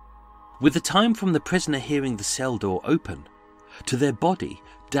 With the time from the prisoner hearing the cell door open to their body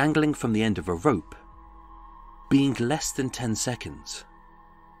dangling from the end of a rope being less than 10 seconds.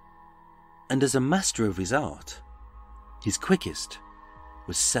 And as a master of his art, his quickest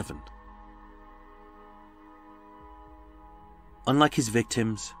was 7. Unlike his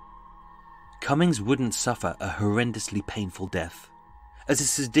victims, Cummins wouldn't suffer a horrendously painful death, as a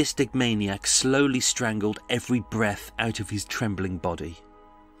sadistic maniac slowly strangled every breath out of his trembling body,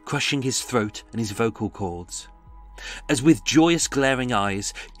 crushing his throat and his vocal cords. As with joyous glaring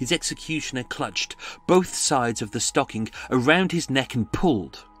eyes, his executioner clutched both sides of the stocking around his neck and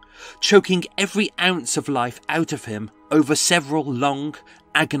pulled, choking every ounce of life out of him over several long,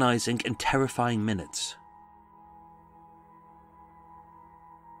 agonizing and terrifying minutes.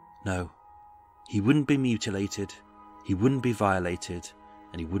 No, he wouldn't be mutilated, he wouldn't be violated,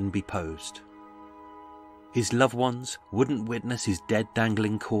 and he wouldn't be posed. His loved ones wouldn't witness his dead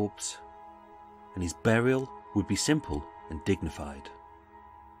dangling corpse, and his burial would be simple and dignified.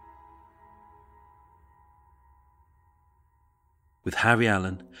 With Harry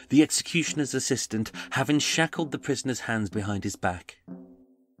Allen, the executioner's assistant, having shackled the prisoner's hands behind his back.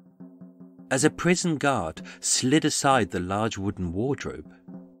 As a prison guard slid aside the large wooden wardrobe,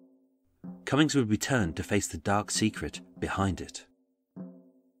 Cummins would return to face the dark secret behind it.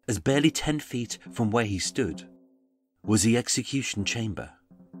 As barely 10 feet from where he stood was the execution chamber.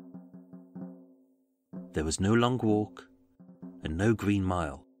 There was no long walk and no green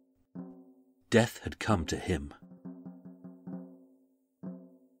mile. Death had come to him.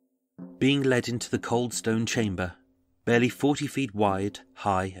 Being led into the cold stone chamber, barely 40 feet wide,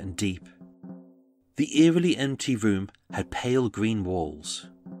 high and deep, The eerily empty room had pale green walls,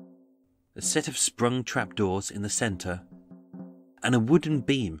 a set of sprung trapdoors in the centre, and a wooden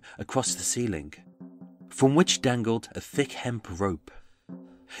beam across the ceiling, from which dangled a thick hemp rope,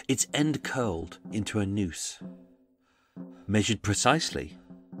 its end curled into a noose, measured precisely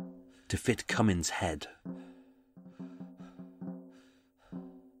to fit Cummins' head.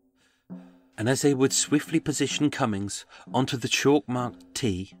 And as they would swiftly position Cummins onto the chalk-marked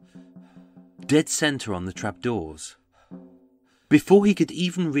T, dead centre on the trapdoors, before he could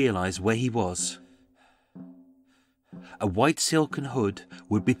even realise where he was, a white silken hood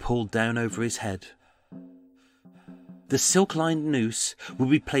would be pulled down over his head. The silk-lined noose would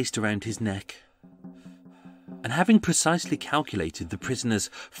be placed around his neck, and having precisely calculated the prisoner's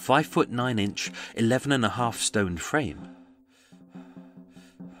 5'9" 11.5 stone frame,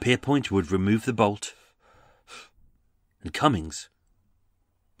 Pierpoint would remove the bolt, and Cummins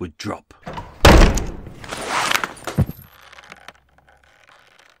would drop.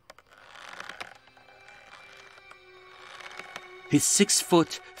 His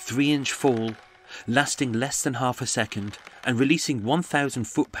 6'3" fall, lasting less than half a second and releasing 1,000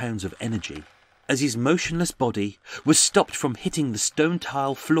 foot-pounds of energy, as his motionless body was stopped from hitting the stone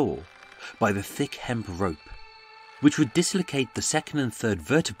tile floor by the thick hemp rope, which would dislocate the second and third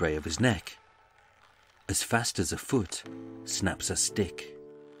vertebrae of his neck, as fast as a foot snaps a stick.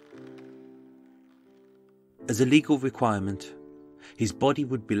 As a legal requirement, his body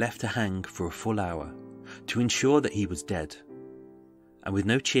would be left to hang for a full hour to ensure that he was dead, and with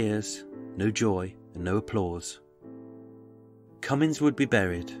no cheers, no joy, and no applause, Cummins would be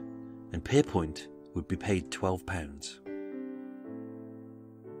buried and Pierpoint would be paid £12.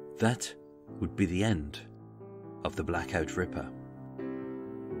 That would be the end of the Blackout Ripper.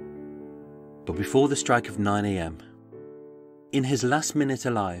 But before the strike of 9 a.m, in his last minute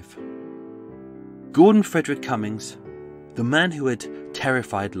alive, Gordon Frederick Cummins, the man who had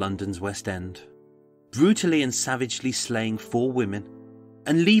terrified London's West End, brutally and savagely slaying 4 women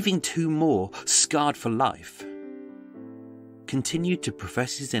and leaving 2 more scarred for life, continued to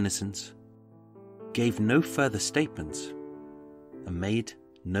profess his innocence, gave no further statements, and made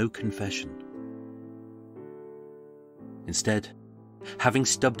no confession. Instead, having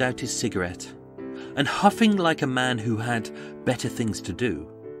stubbed out his cigarette and huffing like a man who had better things to do,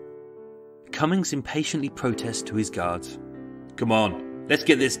 Cummins impatiently protests to his guards, "Come on, let's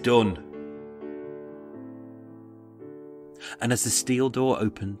get this done." And as the steel door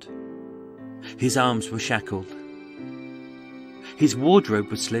opened, his arms were shackled, his wardrobe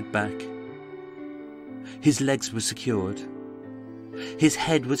was slid back, his legs were secured, his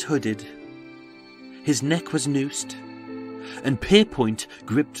head was hooded, his neck was noosed, and Pierpoint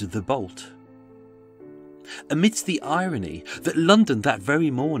gripped the bolt. Amidst the irony that London that very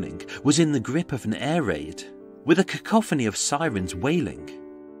morning was in the grip of an air raid, with a cacophony of sirens wailing,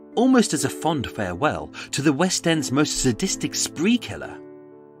 almost as a fond farewell to the West End's most sadistic spree killer.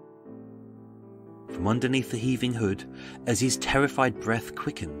 From underneath the heaving hood, as his terrified breath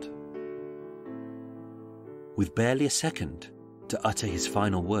quickened, with barely a second to utter his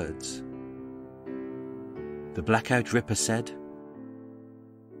final words, the Blackout Ripper said,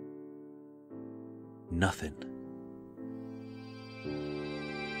 "Nothing."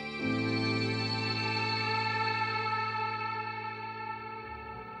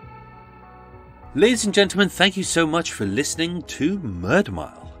 Ladies and gentlemen, thank you so much for listening to Murder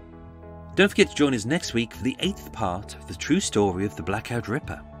Mile. Don't forget to join us next week for the 8th part of the true story of the Blackout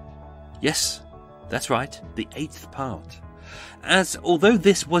Ripper. Yes, that's right, the 8th part. As although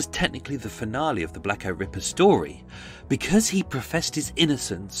this was technically the finale of the Blackout Ripper story, because he professed his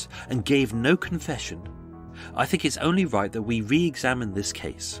innocence and gave no confession, I think it's only right that we re-examine this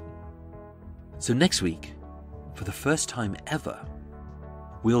case. So next week, for the first time ever,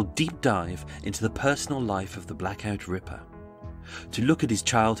 we'll deep dive into the personal life of the Blackout Ripper, to look at his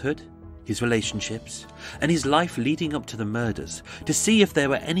childhood, his relationships, and his life leading up to the murders, to see if there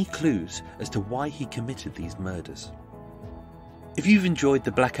were any clues as to why he committed these murders. If you've enjoyed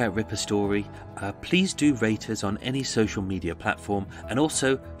the Blackout Ripper story, please do rate us on any social media platform and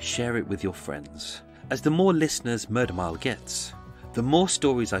also share it with your friends. As the more listeners Murder Mile gets, the more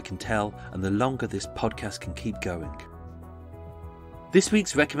stories I can tell and the longer this podcast can keep going. This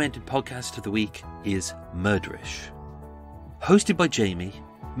week's recommended podcast of the week is Murderish. Hosted by Jamie,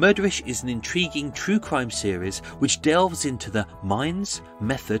 Murderish is an intriguing true crime series which delves into the minds,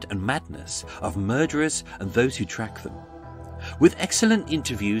 method and madness of murderers and those who track them. With excellent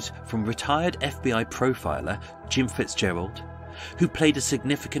interviews from retired FBI profiler Jim Fitzgerald, who played a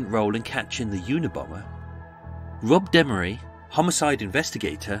significant role in catching the Unabomber, Rob Demery, homicide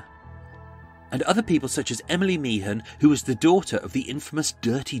investigator, and other people such as Emily Meehan, who was the daughter of the infamous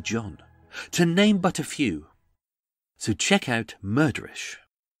Dirty John, to name but a few. So check out Murderish.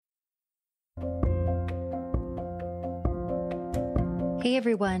 Hey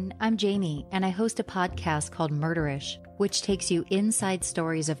everyone, I'm Jamie, and I host a podcast called Murderish, which takes you inside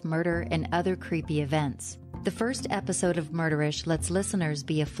stories of murder and other creepy events. The first episode of Murderish lets listeners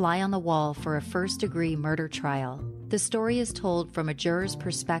be a fly on the wall for a first-degree murder trial. The story is told from a juror's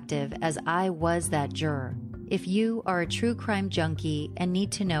perspective, as I was that juror. If you are a true crime junkie and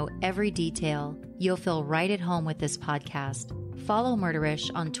need to know every detail, you'll feel right at home with this podcast. Follow Murderish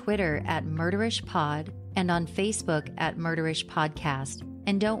on Twitter at MurderishPod and on Facebook at Murderish Podcast.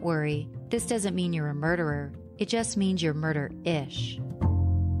 And don't worry, this doesn't mean you're a murderer. It just means you're murder-ish.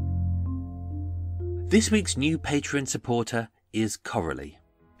 This week's new Patreon supporter is Coralie,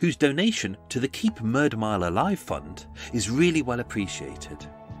 whose donation to the Keep Murder Mile Alive fund is really well appreciated.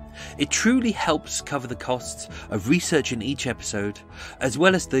 It truly helps cover the costs of researching each episode, as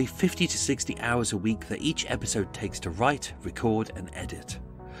well as the 50 to 60 hours a week that each episode takes to write, record and edit.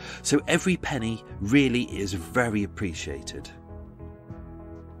 So every penny really is very appreciated.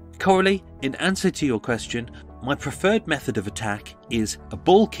 Coralie, in answer to your question, my preferred method of attack is a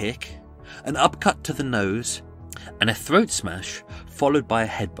ball kick, an upcut to the nose, and a throat smash followed by a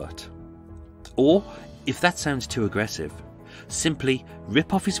headbutt. Or, if that sounds too aggressive, simply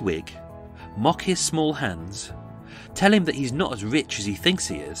rip off his wig, mock his small hands, tell him that he's not as rich as he thinks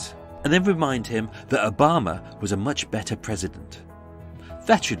he is, and then remind him that Obama was a much better president.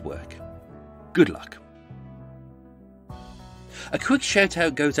 That should work. Good luck. A quick shout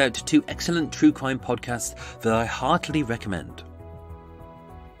out goes out to two excellent true crime podcasts that I heartily recommend.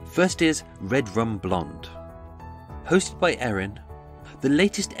 First is Red Rum Blonde. Hosted by Erin, the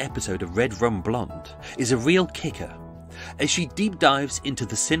latest episode of Red Rum Blonde is a real kicker, as she deep dives into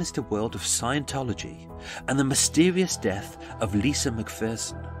the sinister world of Scientology and the mysterious death of Lisa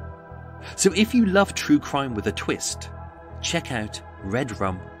McPherson. So if you love true crime with a twist, check out Red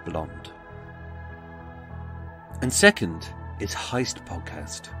Rum Blonde. And second is Heist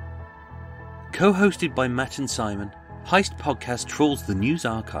Podcast. Co-hosted by Matt and Simon, Heist Podcast trawls the news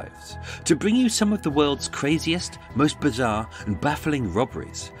archives to bring you some of the world's craziest, most bizarre and baffling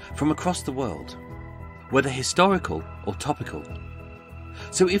robberies from across the world, whether historical or topical.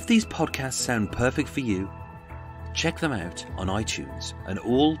 So if these podcasts sound perfect for you, check them out on iTunes and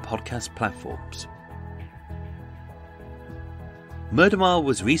all podcast platforms. Murder Mile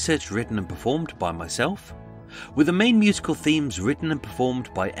was researched, written and performed by myself, with the main musical themes written and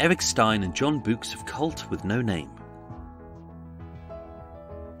performed by Eric Stein and John Books of Cult with No Name.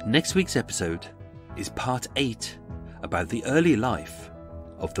 Next week's episode is part 8 about the early life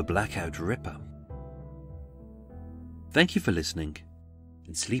of the Blackout Ripper. Thank you for listening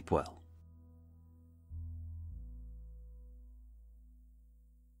and sleep well.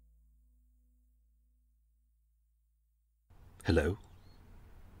 Hello?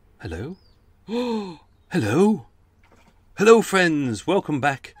 Hello? Oh, hello? Hello friends, welcome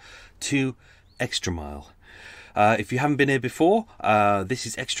back to Extra Mile. If you haven't been here before, this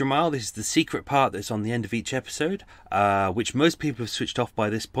is Extra Mile. This is the secret part that's on the end of each episode, which most people have switched off by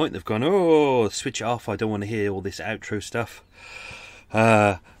this point. They've gone, oh, switch it off, I don't want to hear all this outro stuff.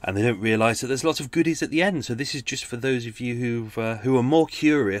 And they don't realise that there's lots of goodies at the end. So this is just for those of you who are more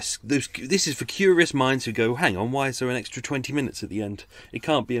curious. This is for curious minds who go, hang on, why is there an extra 20 minutes at the end? It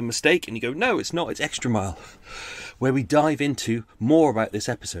can't be a mistake. And you go, no, it's not, it's Extra Mile, where we dive into more about this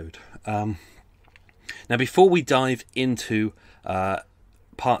episode. Now, before we dive into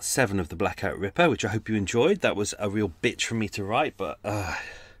part 7 of the Blackout Ripper, which I hope you enjoyed, that was a real bitch for me to write, but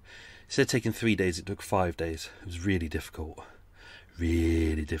instead of taking 3 days, it took 5 days. It was really difficult.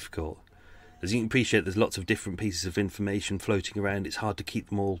 Really difficult. As you can appreciate, there's lots of different pieces of information floating around. It's hard to keep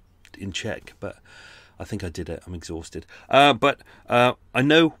them all in check, but I think I did it. I'm exhausted. But I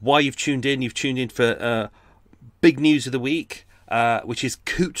know why you've tuned in. You've tuned in for big news of the week. Which is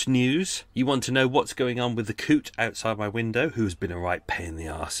coot news. You want to know what's going on with the coot outside my window, who's been a right pain in the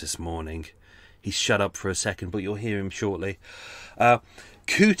arse this morning. He's shut up for a second, but you'll hear him shortly.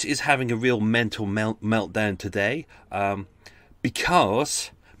 Coot is having a real mental meltdown today,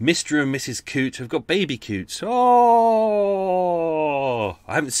 because Mr. and Mrs. Coot have got baby coots. Oh!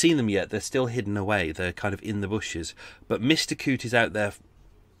 I haven't seen them yet. They're still hidden away. They're kind of in the bushes. But Mr. Coot is out there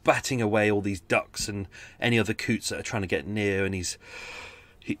batting away all these ducks and any other coots that are trying to get near, and he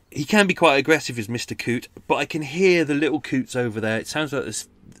can be quite aggressive as Mr. Coot, but I can hear the little coots over there. It sounds like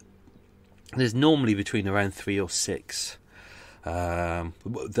there's normally between around 3 or 6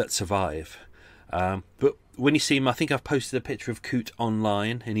 that survive. But when you see him, I think I've posted a picture of Coot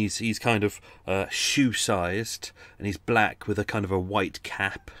online, and he's kind of shoe-sized, and he's black with a kind of a white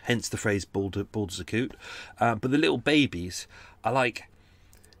cap, hence the phrase bald as a coot. But the little babies are like,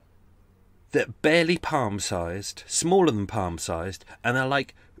 they're barely palm-sized, smaller than palm-sized, and they're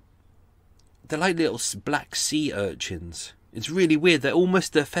like little black sea urchins. It's really weird.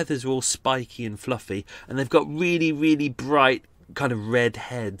 Their feathers are all spiky and fluffy, and they've got really, really bright kind of red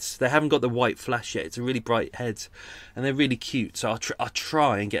heads. They haven't got the white flash yet. It's a really bright heads, and they're really cute. So I'll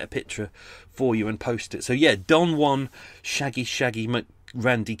try and get a picture for you and post it. So yeah, Don Juan Shaggy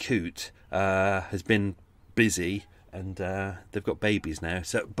Randy Coot has been busy, and they've got babies now.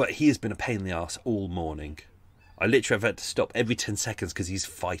 So, but he has been a pain in the arse all morning. I literally have had to stop every 10 seconds because he's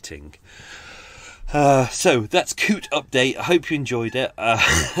fighting. So that's Coot update. I hope you enjoyed it.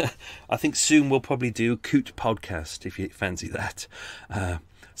 I think soon we'll probably do Coot podcast if you fancy that.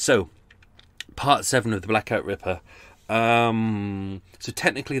 So part 7 of the Blackout Ripper. So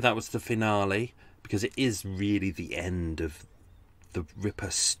technically that was the finale, because it is really the end of the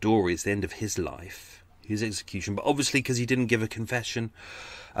Ripper story. It's the end of his life, his execution. But obviously, because he didn't give a confession,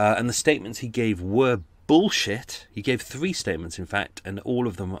 and the statements he gave were bullshit. He gave 3 statements, in fact, and all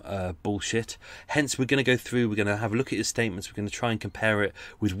of them are bullshit. Hence, we're going to go through, we're going to have a look at his statements, we're going to try and compare it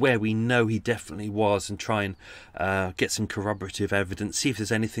with where we know he definitely was, and try and get some corroborative evidence, see if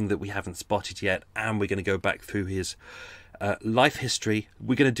there's anything that we haven't spotted yet, and we're going to go back through his life history.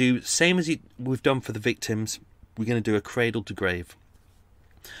 We're going to do, same as we've done for the victims, we're going to do a cradle to grave.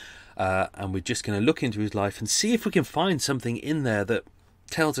 And we're just going to look into his life and see if we can find something in there that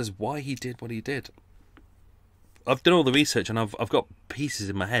tells us why he did what he did. I've done all the research and I've got pieces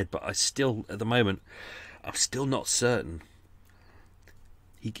in my head, but I still, at the moment, I'm still not certain.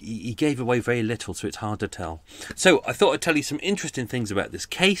 He gave away very little, so it's hard to tell. So I thought I'd tell you some interesting things about this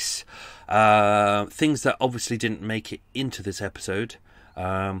case, things that obviously didn't make it into this episode.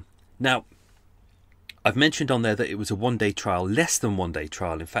 Now, I've mentioned on there that it was a one-day trial, less than one-day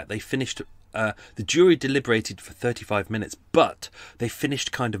trial. In fact, they finished. The jury deliberated for 35 minutes, but they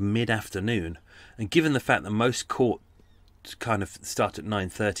finished kind of mid-afternoon. And given the fact that most court kind of start at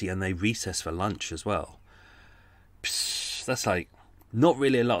 9:30 and they recess for lunch as well, that's like not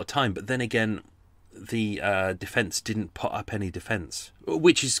really a lot of time. But then again, the defence didn't put up any defence,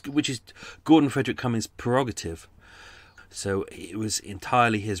 which is Gordon Frederick Cummins' prerogative. So it was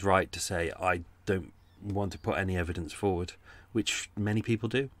entirely his right to say, I don't want to put any evidence forward, which many people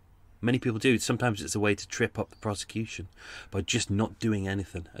do. Many people do. Sometimes it's a way to trip up the prosecution by just not doing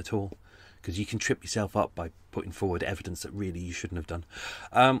anything at all, because you can trip yourself up by putting forward evidence that really you shouldn't have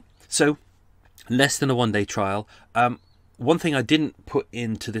done. So, less than a one-day trial. One thing I didn't put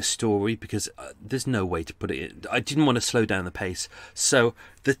into this story, because there's no way to put it in. I didn't want to slow down the pace. So,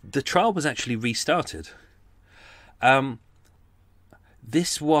 the trial was actually restarted.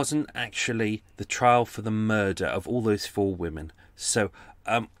 This wasn't actually the trial for the murder of all those 4 women. So,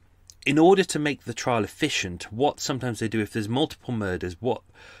 in order to make the trial efficient, what sometimes they do, if there's multiple murders, what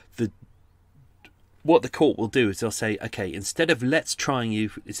the court will do is they'll say, okay, instead of trying you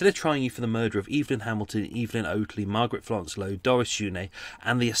for the murder of Evelyn Hamilton, Evelyn Oatley, Margaret Florence Lowe, Doris Shuney,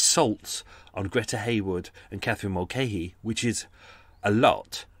 and the assaults on Greta Haywood and Catherine Mulcahy, which is a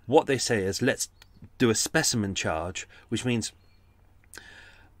lot, what they say is, let's do a specimen charge, which means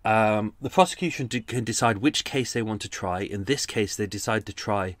the prosecution can decide which case they want to try. In this case, they decide to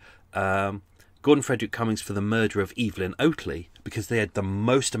try Gordon Frederick Cummins for the murder of Evelyn Oatley, because they had the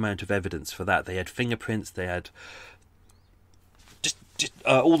most amount of evidence for that. They had fingerprints, they had just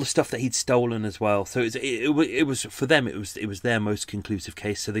all the stuff that he'd stolen as well. So it was for them, it was their most conclusive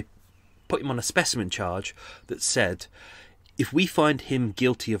case. So they put him on a specimen charge that said, if we find him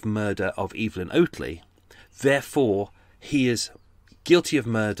guilty of murder of Evelyn Oatley, therefore he is guilty of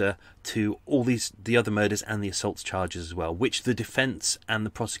murder to all the other murders and the assaults charges as well, which the defence and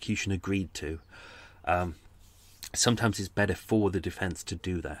the prosecution agreed to. Sometimes it's better for the defence to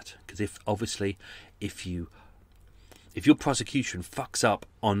do that, because if your prosecution fucks up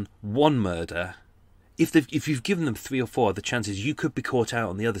on one murder, if you've given them 3 or 4, the chances you could be caught out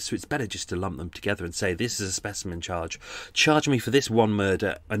on the others. So it's better just to lump them together and say, this is a specimen charge. Charge me for this one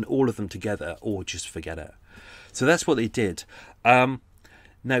murder and all of them together, or just forget it. So that's what they did. Now,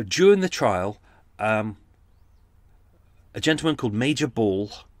 during the trial, a gentleman called Major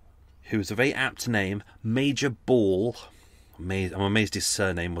Ball, who was a very apt name, Major Ball. I'm amazed his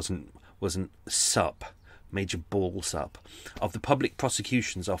surname wasn't Sup, Major Ball Sup, of the Public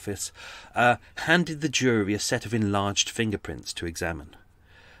Prosecution's Office, handed the jury a set of enlarged fingerprints to examine.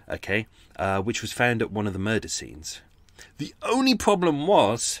 Okay, which was found at one of the murder scenes. The only problem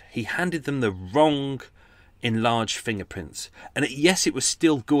was he handed them the wrong enlarged fingerprints. And yes, it was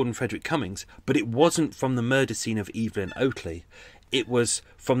still Gordon Frederick Cummins, but it wasn't from the murder scene of Evelyn Oatley. It was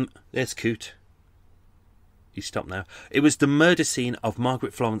from... There's Coot. You stop now. It was the murder scene of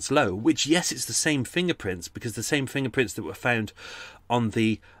Margaret Florence Lowe, which, yes, it's the same fingerprints, because the same fingerprints that were found on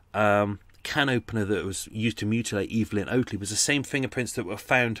the can opener that was used to mutilate Evelyn Oatley was the same fingerprints that were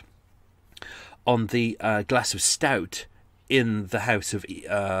found on the glass of stout in the house of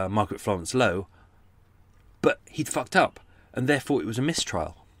Margaret Florence Lowe. But he'd fucked up, and therefore it was a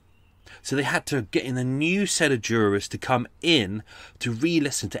mistrial. So they had to get in a new set of jurors to come in to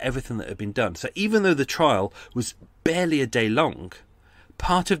re-listen to everything that had been done. So even though the trial was barely a day long,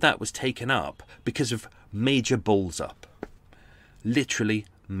 part of that was taken up because of major balls up. Literally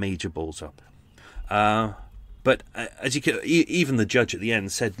major balls up. But as you can, even the judge at the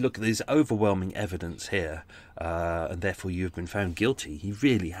end said, look, there's overwhelming evidence here, and therefore you have been found guilty. He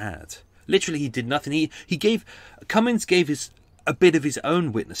really had. Literally, he did nothing. Cummins gave a bit of his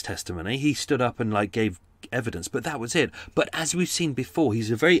own witness testimony. He stood up and gave evidence, but that was it. But as we've seen before,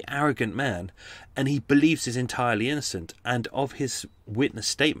 he's a very arrogant man, and he believes he's entirely innocent. And of his witness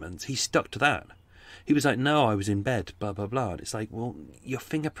statements, he stuck to that. He was like, no, I was in bed, blah, blah, blah. And it's like, well, your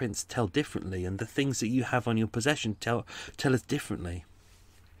fingerprints tell differently, and the things that you have on your possession tell us differently.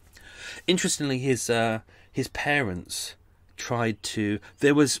 Interestingly, his parents tried to...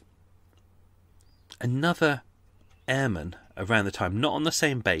 There was another airman around the time, not on the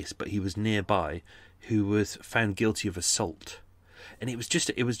same base, but he was nearby, who was found guilty of assault. And it was just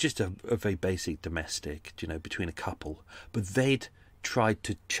a very basic domestic, between a couple. But they'd tried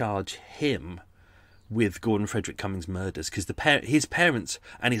to charge him with Gordon Frederick Cummins' murders, because his parents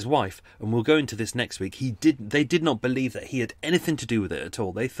and his wife, and we'll go into this next week, they did not believe that he had anything to do with it at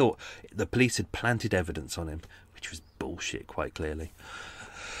all. They thought the police had planted evidence on him, which was bullshit, quite clearly.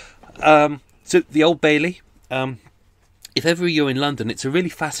 So the Old Bailey, if ever you're in London, it's a really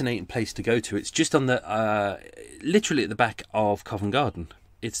fascinating place to go to. It's just on the literally at the back of Covent Garden.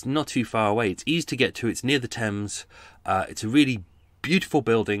 It's not too far away. It's easy to get to. It's near the Thames. It's a really beautiful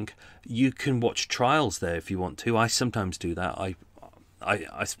building. You can watch trials there if you want to. I sometimes do that.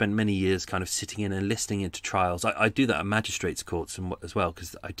 I spent many years kind of sitting in and listening into trials. I do that at magistrates' courts as well,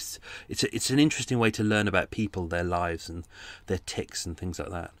 because it's an interesting way to learn about people, their lives and their tics and things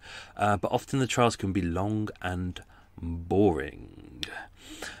like that. But often the trials can be long and boring.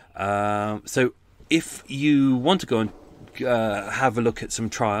 So if you want to go and have a look at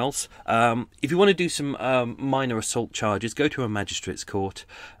some trials, if you want to do some minor assault charges, go to a magistrate's court.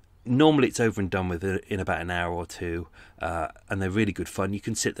 Normally it's over and done with in about an hour or two, and they're really good fun. You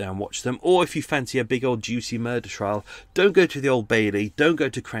can sit there and watch them. Or if you fancy a big old juicy murder trial, don't go to the Old Bailey, don't go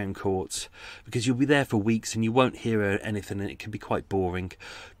to Crown Courts, because you'll be there for weeks and you won't hear anything, and it can be quite boring.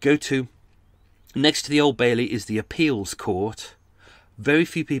 Next to the Old Bailey is the Appeals Court. Very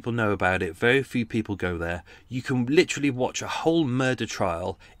few people know about it. Very few people go there. You can literally watch a whole murder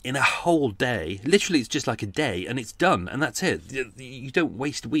trial in a whole day. Literally, it's just like a day, and it's done, and that's it. You don't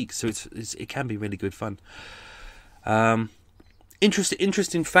waste weeks, so it can be really good fun.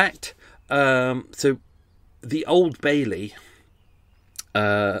 Interesting fact. So, the Old Bailey,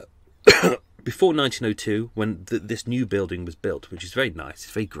 before 1902, when this new building was built, which is very nice,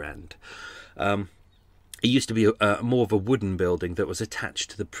 it's very grand. It used to be more of a wooden building that was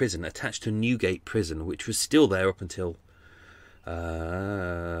attached to the prison, attached to Newgate Prison, which was still there up until,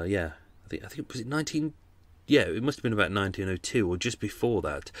 I think was it 19? Yeah, it must have been about 1902 or just before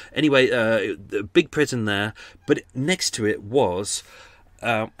that. Anyway, a big prison there, but next to it was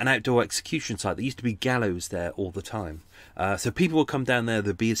an outdoor execution site. There used to be gallows there all the time. So people would come down there,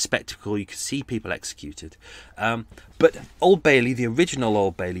 there'd be a spectacle, you could see people executed. But Old Bailey, the original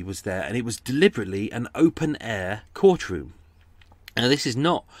Old Bailey, was there, and it was deliberately an open-air courtroom. Now, this is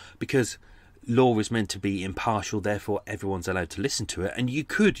not because law is meant to be impartial, therefore everyone's allowed to listen to it, and you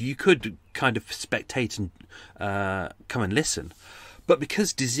could kind of spectate and come and listen. But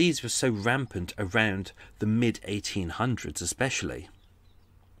because disease was so rampant around the mid-1800s especially,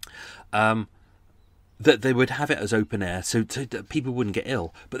 that they would have it as open air so that people wouldn't get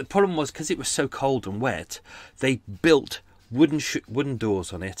ill. But the problem was, because it was so cold and wet, they built wooden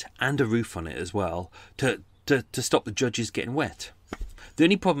doors on it and a roof on it as well to stop the judges getting wet. The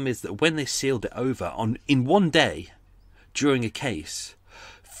only problem is that when they sealed it over in one day during a case,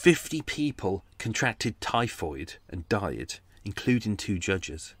 50 people contracted typhoid and died, including 2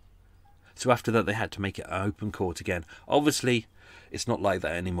 judges. So after that they had to make it an open court again. Obviously it's not like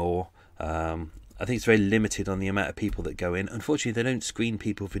that anymore. I think it's very limited on the amount of people that go in. Unfortunately, they don't screen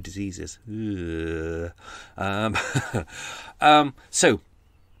people for diseases. So,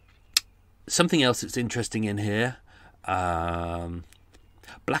 something else that's interesting in here. Blackout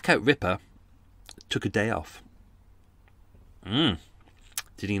Ripper took a day off. Did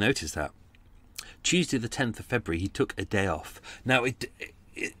you notice that? Tuesday the 10th of February, he took a day off. Now,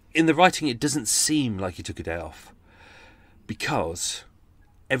 in the writing, it doesn't seem like he took a day off, because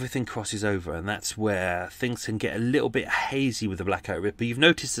everything crosses over, and that's where things can get a little bit hazy with the Blackout Ripper. You've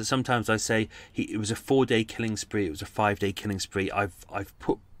noticed that sometimes I say it was a 4-day killing spree, it was a 5-day killing spree. I've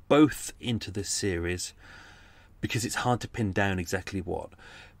put both into this series because it's hard to pin down exactly what.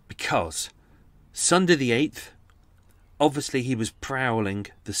 Because Sunday the 8th, obviously he was prowling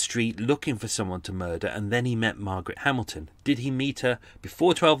the street looking for someone to murder, and then he met Margaret Hamilton. Did he meet her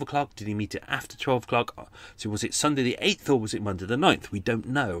before 12 o'clock? Did he meet her after 12 o'clock? So was it Sunday the 8th or was it Monday the 9th? We don't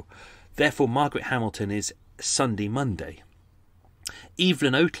know. Therefore, Margaret Hamilton is Sunday, Monday.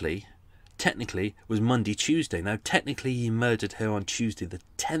 Evelyn Oatley, technically, was Monday, Tuesday. Now, technically, he murdered her on Tuesday the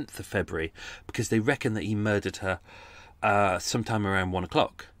 10th of February, because they reckon that he murdered her sometime around 1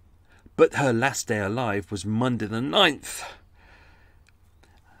 o'clock. But her last day alive was Monday the 9th.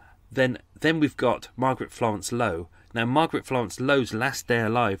 Then we've got Margaret Florence Lowe. Now, Margaret Florence Lowe's last day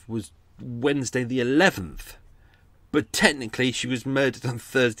alive was Wednesday the 11th. But technically, she was murdered on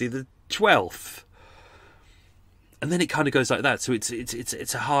Thursday the 12th. And then it kind of goes like that. So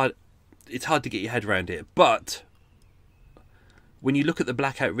it's hard to get your head around it. But when you look at the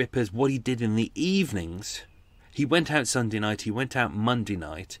Blackout Rippers, what he did in the evenings... He went out Sunday night, he went out Monday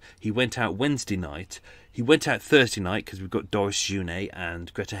night, he went out Wednesday night, he went out Thursday night, because we've got Doris Junet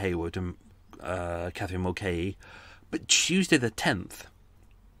and Greta Haywood and Catherine Mulcahy. But Tuesday the 10th,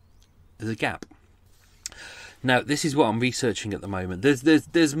 there's a gap. Now, this is what I'm researching at the moment.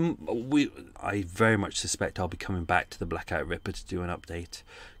 I very much suspect I'll be coming back to the Blackout Ripper to do an update,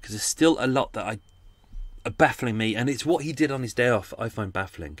 because there's still a lot that are baffling me, and it's what he did on his day off I find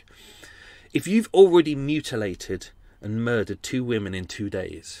baffling. If you've already mutilated and murdered 2 women in 2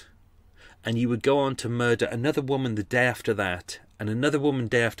 days, and you would go on to murder another woman the day after that, and another woman the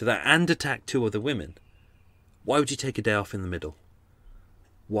day after that, and attack 2 other women, why would you take a day off in the middle?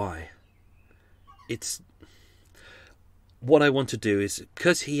 Why? It's... What I want to do is,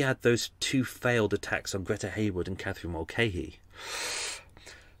 because he had those 2 failed attacks on Greta Haywood and Catherine Mulcahy,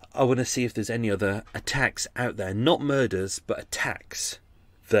 I want to see if there's any other attacks out there, not murders, but attacks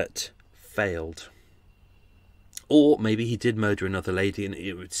that failed. Or maybe he did murder another lady, and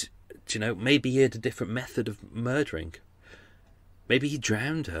it was, maybe he had a different method of murdering. Maybe he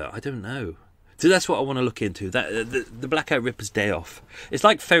drowned her. I don't know. So that's what I want to look into. That the Blackout Ripper's day off. It's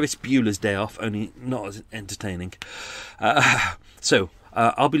like Ferris Bueller's day off, only not as entertaining. So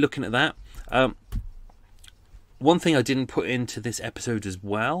I'll be looking at that. One thing I didn't put into this episode as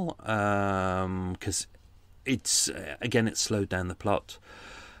well, because it's slowed down the plot,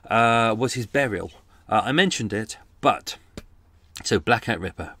 was his burial. I mentioned it, but... So, Blackout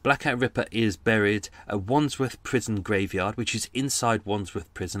Ripper. Blackout Ripper is buried at Wandsworth Prison Graveyard, which is inside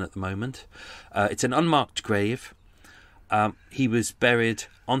Wandsworth Prison at the moment. It's an unmarked grave. He was buried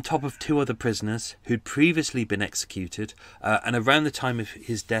on top of 2 other prisoners who'd previously been executed. And around the time of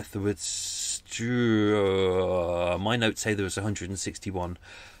his death, there was... my notes say there was 161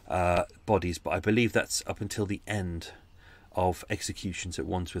 bodies, but I believe that's up until the end of executions at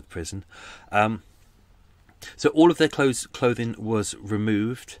Wandsworth Prison. So all of their clothing was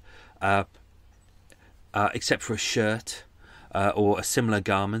removed, except for a shirt or a similar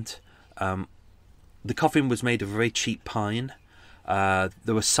garment. The coffin was made of very cheap pine. There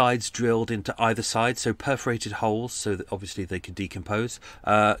were sides drilled into either side, so perforated holes, so that obviously they could decompose.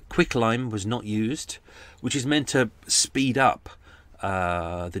 Quicklime was not used, which is meant to speed up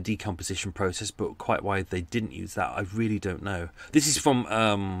the decomposition process, but quite why they didn't use that, I really don't know. This is from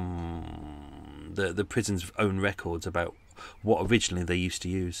the prison's own records about what originally they used to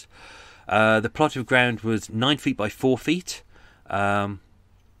use. The plot of ground was 9 feet by 4 feet, and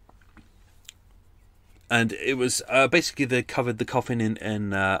it was basically they covered the coffin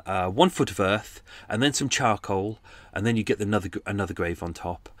in 1 foot of earth and then some charcoal, and then you get another grave on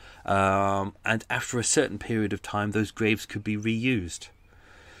top. And after a certain period of time, those graves could be reused.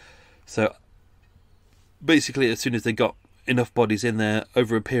 So basically, as soon as they got enough bodies in there,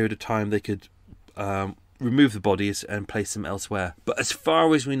 over a period of time, they could remove the bodies and place them elsewhere. But as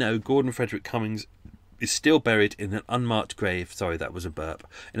far as we know, Gordon Frederick Cummins is still buried in an unmarked grave. Sorry, that was a burp.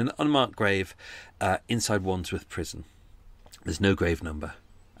 In an unmarked grave inside Wandsworth Prison. There's no grave number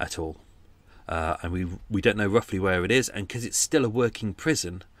at all. And we don't know roughly where it is. And because it's still a working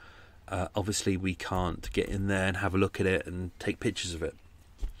prison, Obviously, we can't get in there and have a look at it and take pictures of it.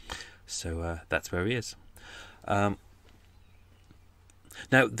 So that's where he is. Now,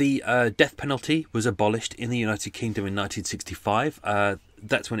 the death penalty was abolished in the United Kingdom in 1965.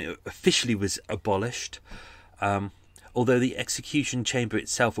 That's when it officially was abolished. Although the execution chamber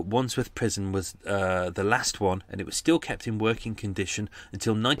itself at Wandsworth Prison was the last one, and it was still kept in working condition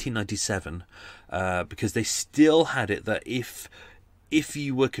until 1997, because they still had it that if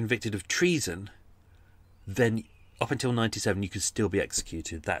you were convicted of treason, then up until 97 you could still be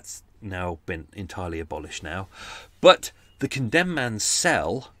executed. That's now been entirely abolished now. But the condemned man's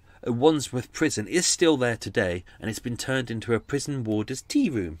cell at Wandsworth Prison is still there today, and it's been turned into a prison warder's tea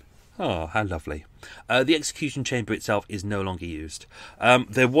room. Oh, how lovely. The execution chamber itself is no longer used.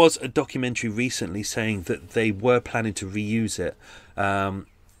 There was a documentary recently saying that they were planning to reuse it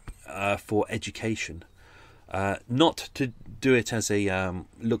for education. Not to do it as a,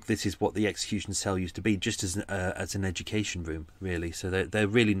 look, this is what the execution cell used to be, just as an education room, really. So they're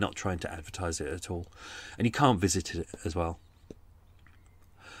really not trying to advertise it at all. And you can't visit it as well.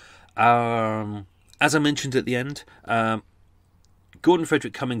 As I mentioned at the end, Gordon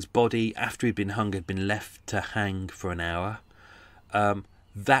Frederick Cummins' body, after he'd been hung, had been left to hang for an hour.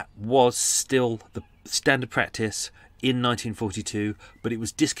 That was still the standard practice in 1942, but it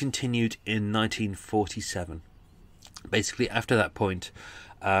was discontinued in 1947. Basically, after that point,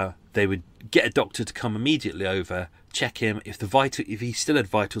 they would get a doctor to come immediately over, check him. If he still had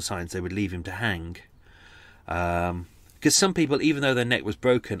vital signs, they would leave him to hang. Because some people, even though their neck was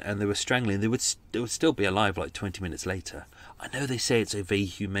broken and they were strangling, they would still be alive like 20 minutes later. I know they say it's a very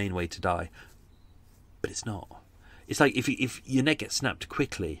humane way to die, but it's not. It's like if your neck gets snapped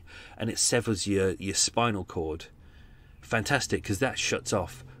quickly and it severs your spinal cord, fantastic, because that shuts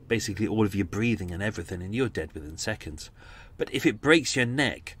off basically all of your breathing and everything, and you're dead within seconds. But if it breaks your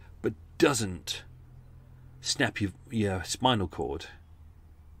neck but doesn't snap your spinal cord,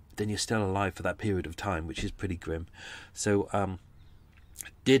 then you're still alive for that period of time, which is pretty grim. So,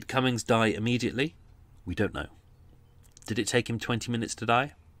 did Cummins die immediately? We don't know. Did it take him 20 minutes to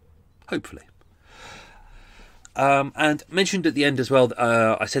die? Hopefully. And mentioned at the end as well,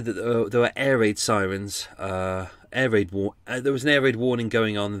 I said that there were air raid sirens. There was an air raid warning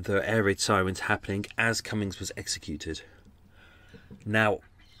going on. There were air raid sirens happening as Cummins was executed. Now,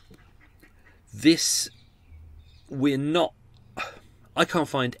 I can't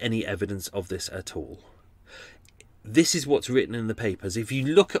find any evidence of this at all. This is what's written in the papers. If you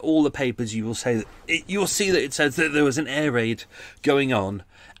look at all the papers, you will see that it says that there was an air raid going on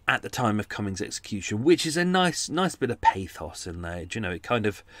at the time of Cummins' execution, which is a nice bit of pathos in there. It kind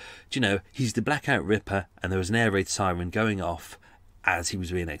of, he's the Blackout Ripper, and there was an air raid siren going off as he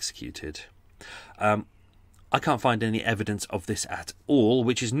was being executed. I can't find any evidence of this at all,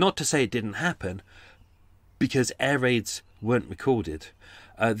 which is not to say it didn't happen, because air raids weren't recorded.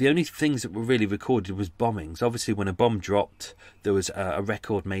 The only things that were really recorded was bombings. Obviously, when a bomb dropped, there was a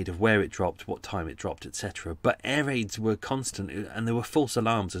record made of where it dropped, what time it dropped, etc. But air raids were constant, and there were false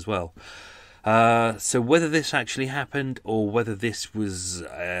alarms as well. So whether this actually happened, or whether this was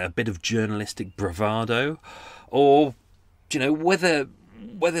a bit of journalistic bravado, or whether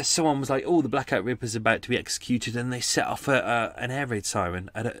someone was like, "Oh, the Blackout Ripper's about to be executed," and they set off an air raid siren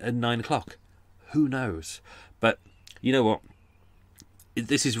at 9 o'clock. Who knows? But you know what?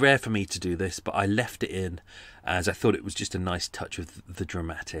 This is rare for me to do this, but I left it in as I thought it was just a nice touch of the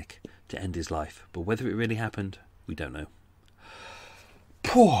dramatic to end his life. But whether it really happened, we don't know.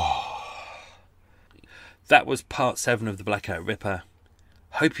 That was part 7 of the Blackout Ripper.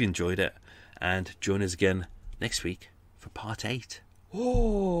 Hope you enjoyed it, and join us again next week for part 8.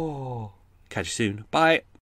 Catch you soon. Bye.